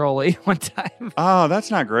Anthony Trolley one time. Oh,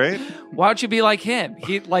 that's not great. Why don't you be like him?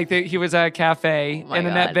 He was at a cafe, my and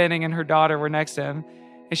Annette God. Bening and her daughter were next to him.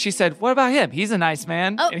 And she said, "What about him? He's a nice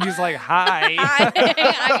man." Oh. And he's like, "Hi."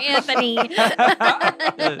 I'm Anthony.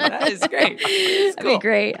 That is great. That'd be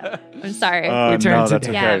great. I'm sorry. We turn No, to that's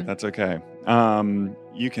Dan. okay. Yeah. That's okay.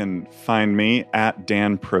 You can find me at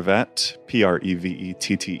Dan Prevette,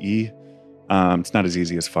 Prevette. It's not as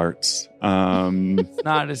easy as farts. It's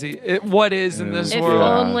not as easy. What is in this If world?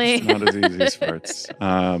 only. It's not as easy as farts.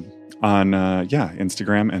 On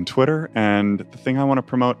Instagram and Twitter. And the thing I want to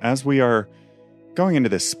promote as we are going into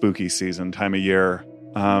this spooky season time of year,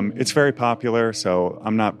 it's very popular, so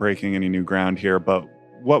I'm not breaking any new ground here, but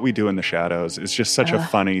What We Do in the Shadows is just such a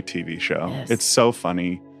funny TV show. Yes. It's so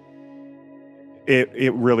funny.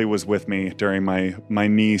 It really was with me during my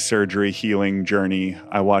knee surgery healing journey.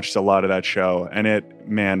 I watched a lot of that show, and it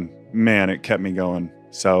kept me going.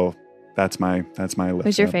 So that's my list.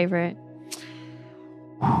 Who's your up. favorite?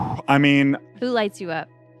 I mean, Who lights you up?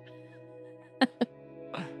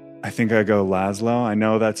 I think I go Laszlo. I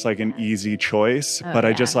know that's like an easy choice, but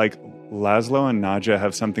I just like Laszlo and Nadja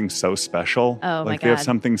have something so special. Oh, like my they have God.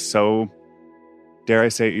 something so, dare I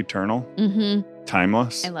say, eternal,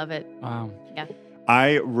 timeless. I love it. Wow. Yeah.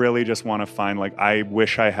 I really just want to find, like, I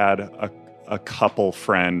wish I had a couple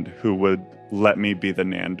friend who would let me be the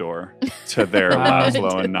Nandor to their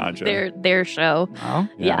Laszlo and Nadja. Their show. Oh,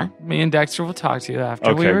 Yeah. Me and Dexter will talk to you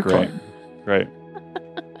after we Okay, record. great.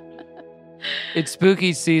 It's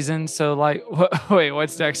spooky season, so like, wait,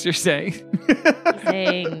 what's Dexter saying? He's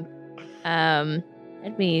saying,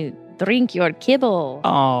 let me drink your kibble. Oh.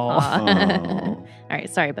 All right,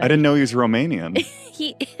 sorry, but I didn't know he was Romanian.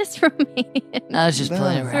 he is Romanian. I was just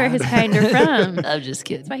playing That's where around. his kind are from. I'm just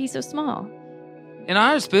kidding. That's why he's so small. In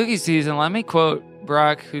our spooky season, let me quote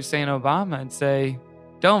Barack Hussein Obama and say,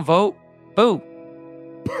 "Don't vote, boo."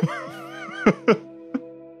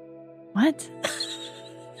 What?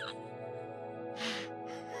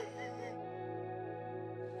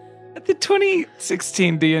 At the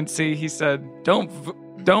 2016 DNC, he said, "Don't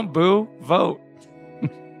boo, vote."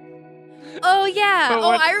 Oh, yeah. But Oh,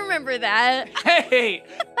 what- I remember that.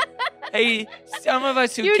 Hey, some of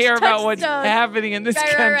us who Huge care about what's touchstone. happening in this Right.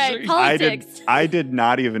 country. Politics. I did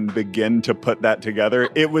not even begin to put that together.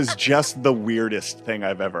 It was just the weirdest thing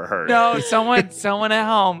I've ever heard. No, someone at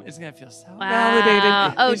home is gonna feel so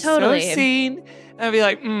validated. Oh, They're totally. So seen, and I'll be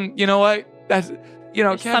like, you know what? That's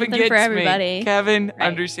Kevin something gets for everybody. me. Kevin Right.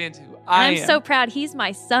 understands who I I'm am. so proud. He's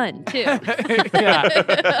my son, too. Yeah.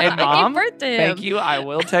 And Mom, I gave birth to him. thank you. I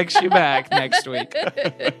will text you back next week.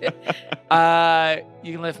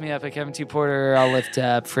 You can lift me up at Kevin T. Porter. I'll lift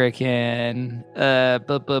up frickin'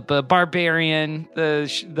 Barbarian,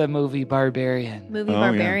 the movie Barbarian. Movie Oh,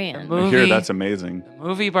 Barbarian. I hear that's amazing.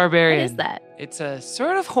 Movie Barbarian. What is that? It's a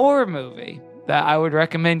sort of horror movie that I would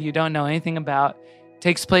recommend you don't know anything about.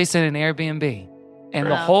 Takes place in an Airbnb. And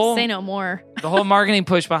the whole Say no more. the whole marketing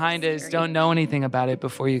push behind it is don't know anything about it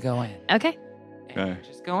before you go in. Okay.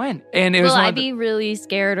 Just go in. And it was Will one I of the- be really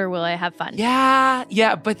scared or will I have fun?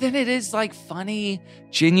 Yeah, but then it is like funny,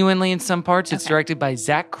 genuinely in some parts. It's directed by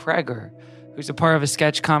Zach Kreger, who's a part of a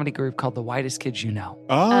sketch comedy group called The Whitest Kids You Know.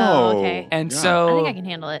 Oh, okay. And yeah. so I think I can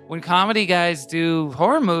handle it. when comedy guys do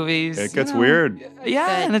horror movies, It gets you know, weird. Yeah,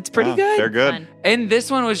 Good. and it's pretty Yeah, good. They're good. Fun. And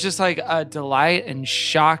this one was just like a delight and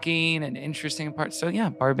shocking and interesting parts. So yeah,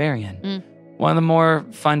 Barbarian. One of the more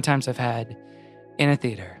fun times I've had in a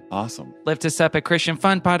theater. Awesome. Lift us up at Christian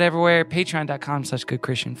Fun Pod everywhere. Patreon.com/Good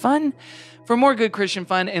Christian Fun for more Good Christian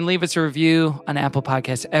Fun, and leave us a review on Apple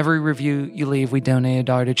Podcasts. Every review you leave, we donate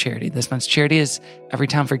 $1 to charity. This month's charity is Every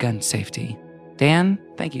Town for Gun Safety. Dan,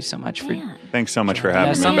 thank you so much for Thanks so much for joining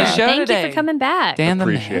having us me. on the back. show Thank today. you for coming back. Dan the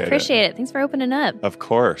Appreciate man. it. Appreciate it. Thanks for opening up. Of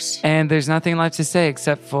course. And there's nothing left to say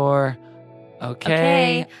except for,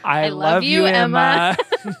 okay, I love you, Emma.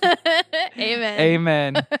 Amen.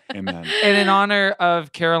 Amen. Amen. And in honor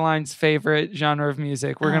of Caroline's favorite genre of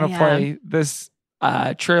music, we're going to play this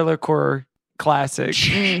trailer core classic.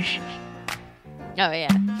 Oh, yeah.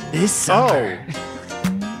 This summer.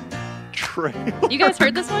 You guys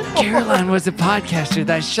heard this one? Caroline was a podcaster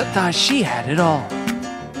that thought she had it all.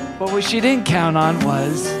 But what she didn't count on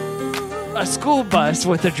was a school bus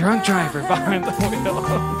with a drunk driver behind the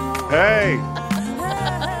wheel. Hey,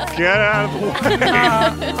 get out of the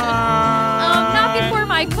way. Not before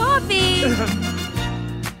my coffee.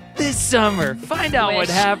 This summer, find out what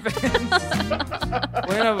happens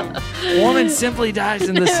when a woman simply dies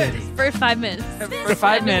in the city. First 5 minutes. For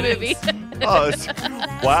 5 minutes. Movie. Oh,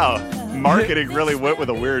 wow. Marketing really went with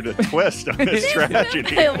a weird twist on this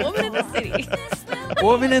tragedy. A woman in the city.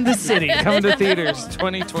 Woman in the City, coming to theaters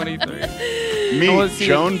 2023. Meet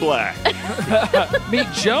Joan Black.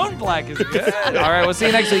 Meet Joan Black is good. All right, we'll see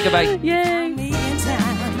you next week. Goodbye. Yay.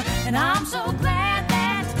 And I'm so glad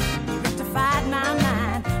that you rectified my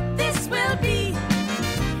mind. This will be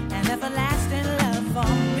an everlasting love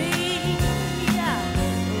for me.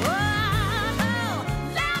 Oh,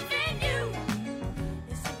 loving you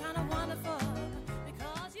is so kind of wonderful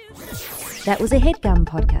because you. That was a HeadGum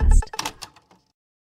podcast.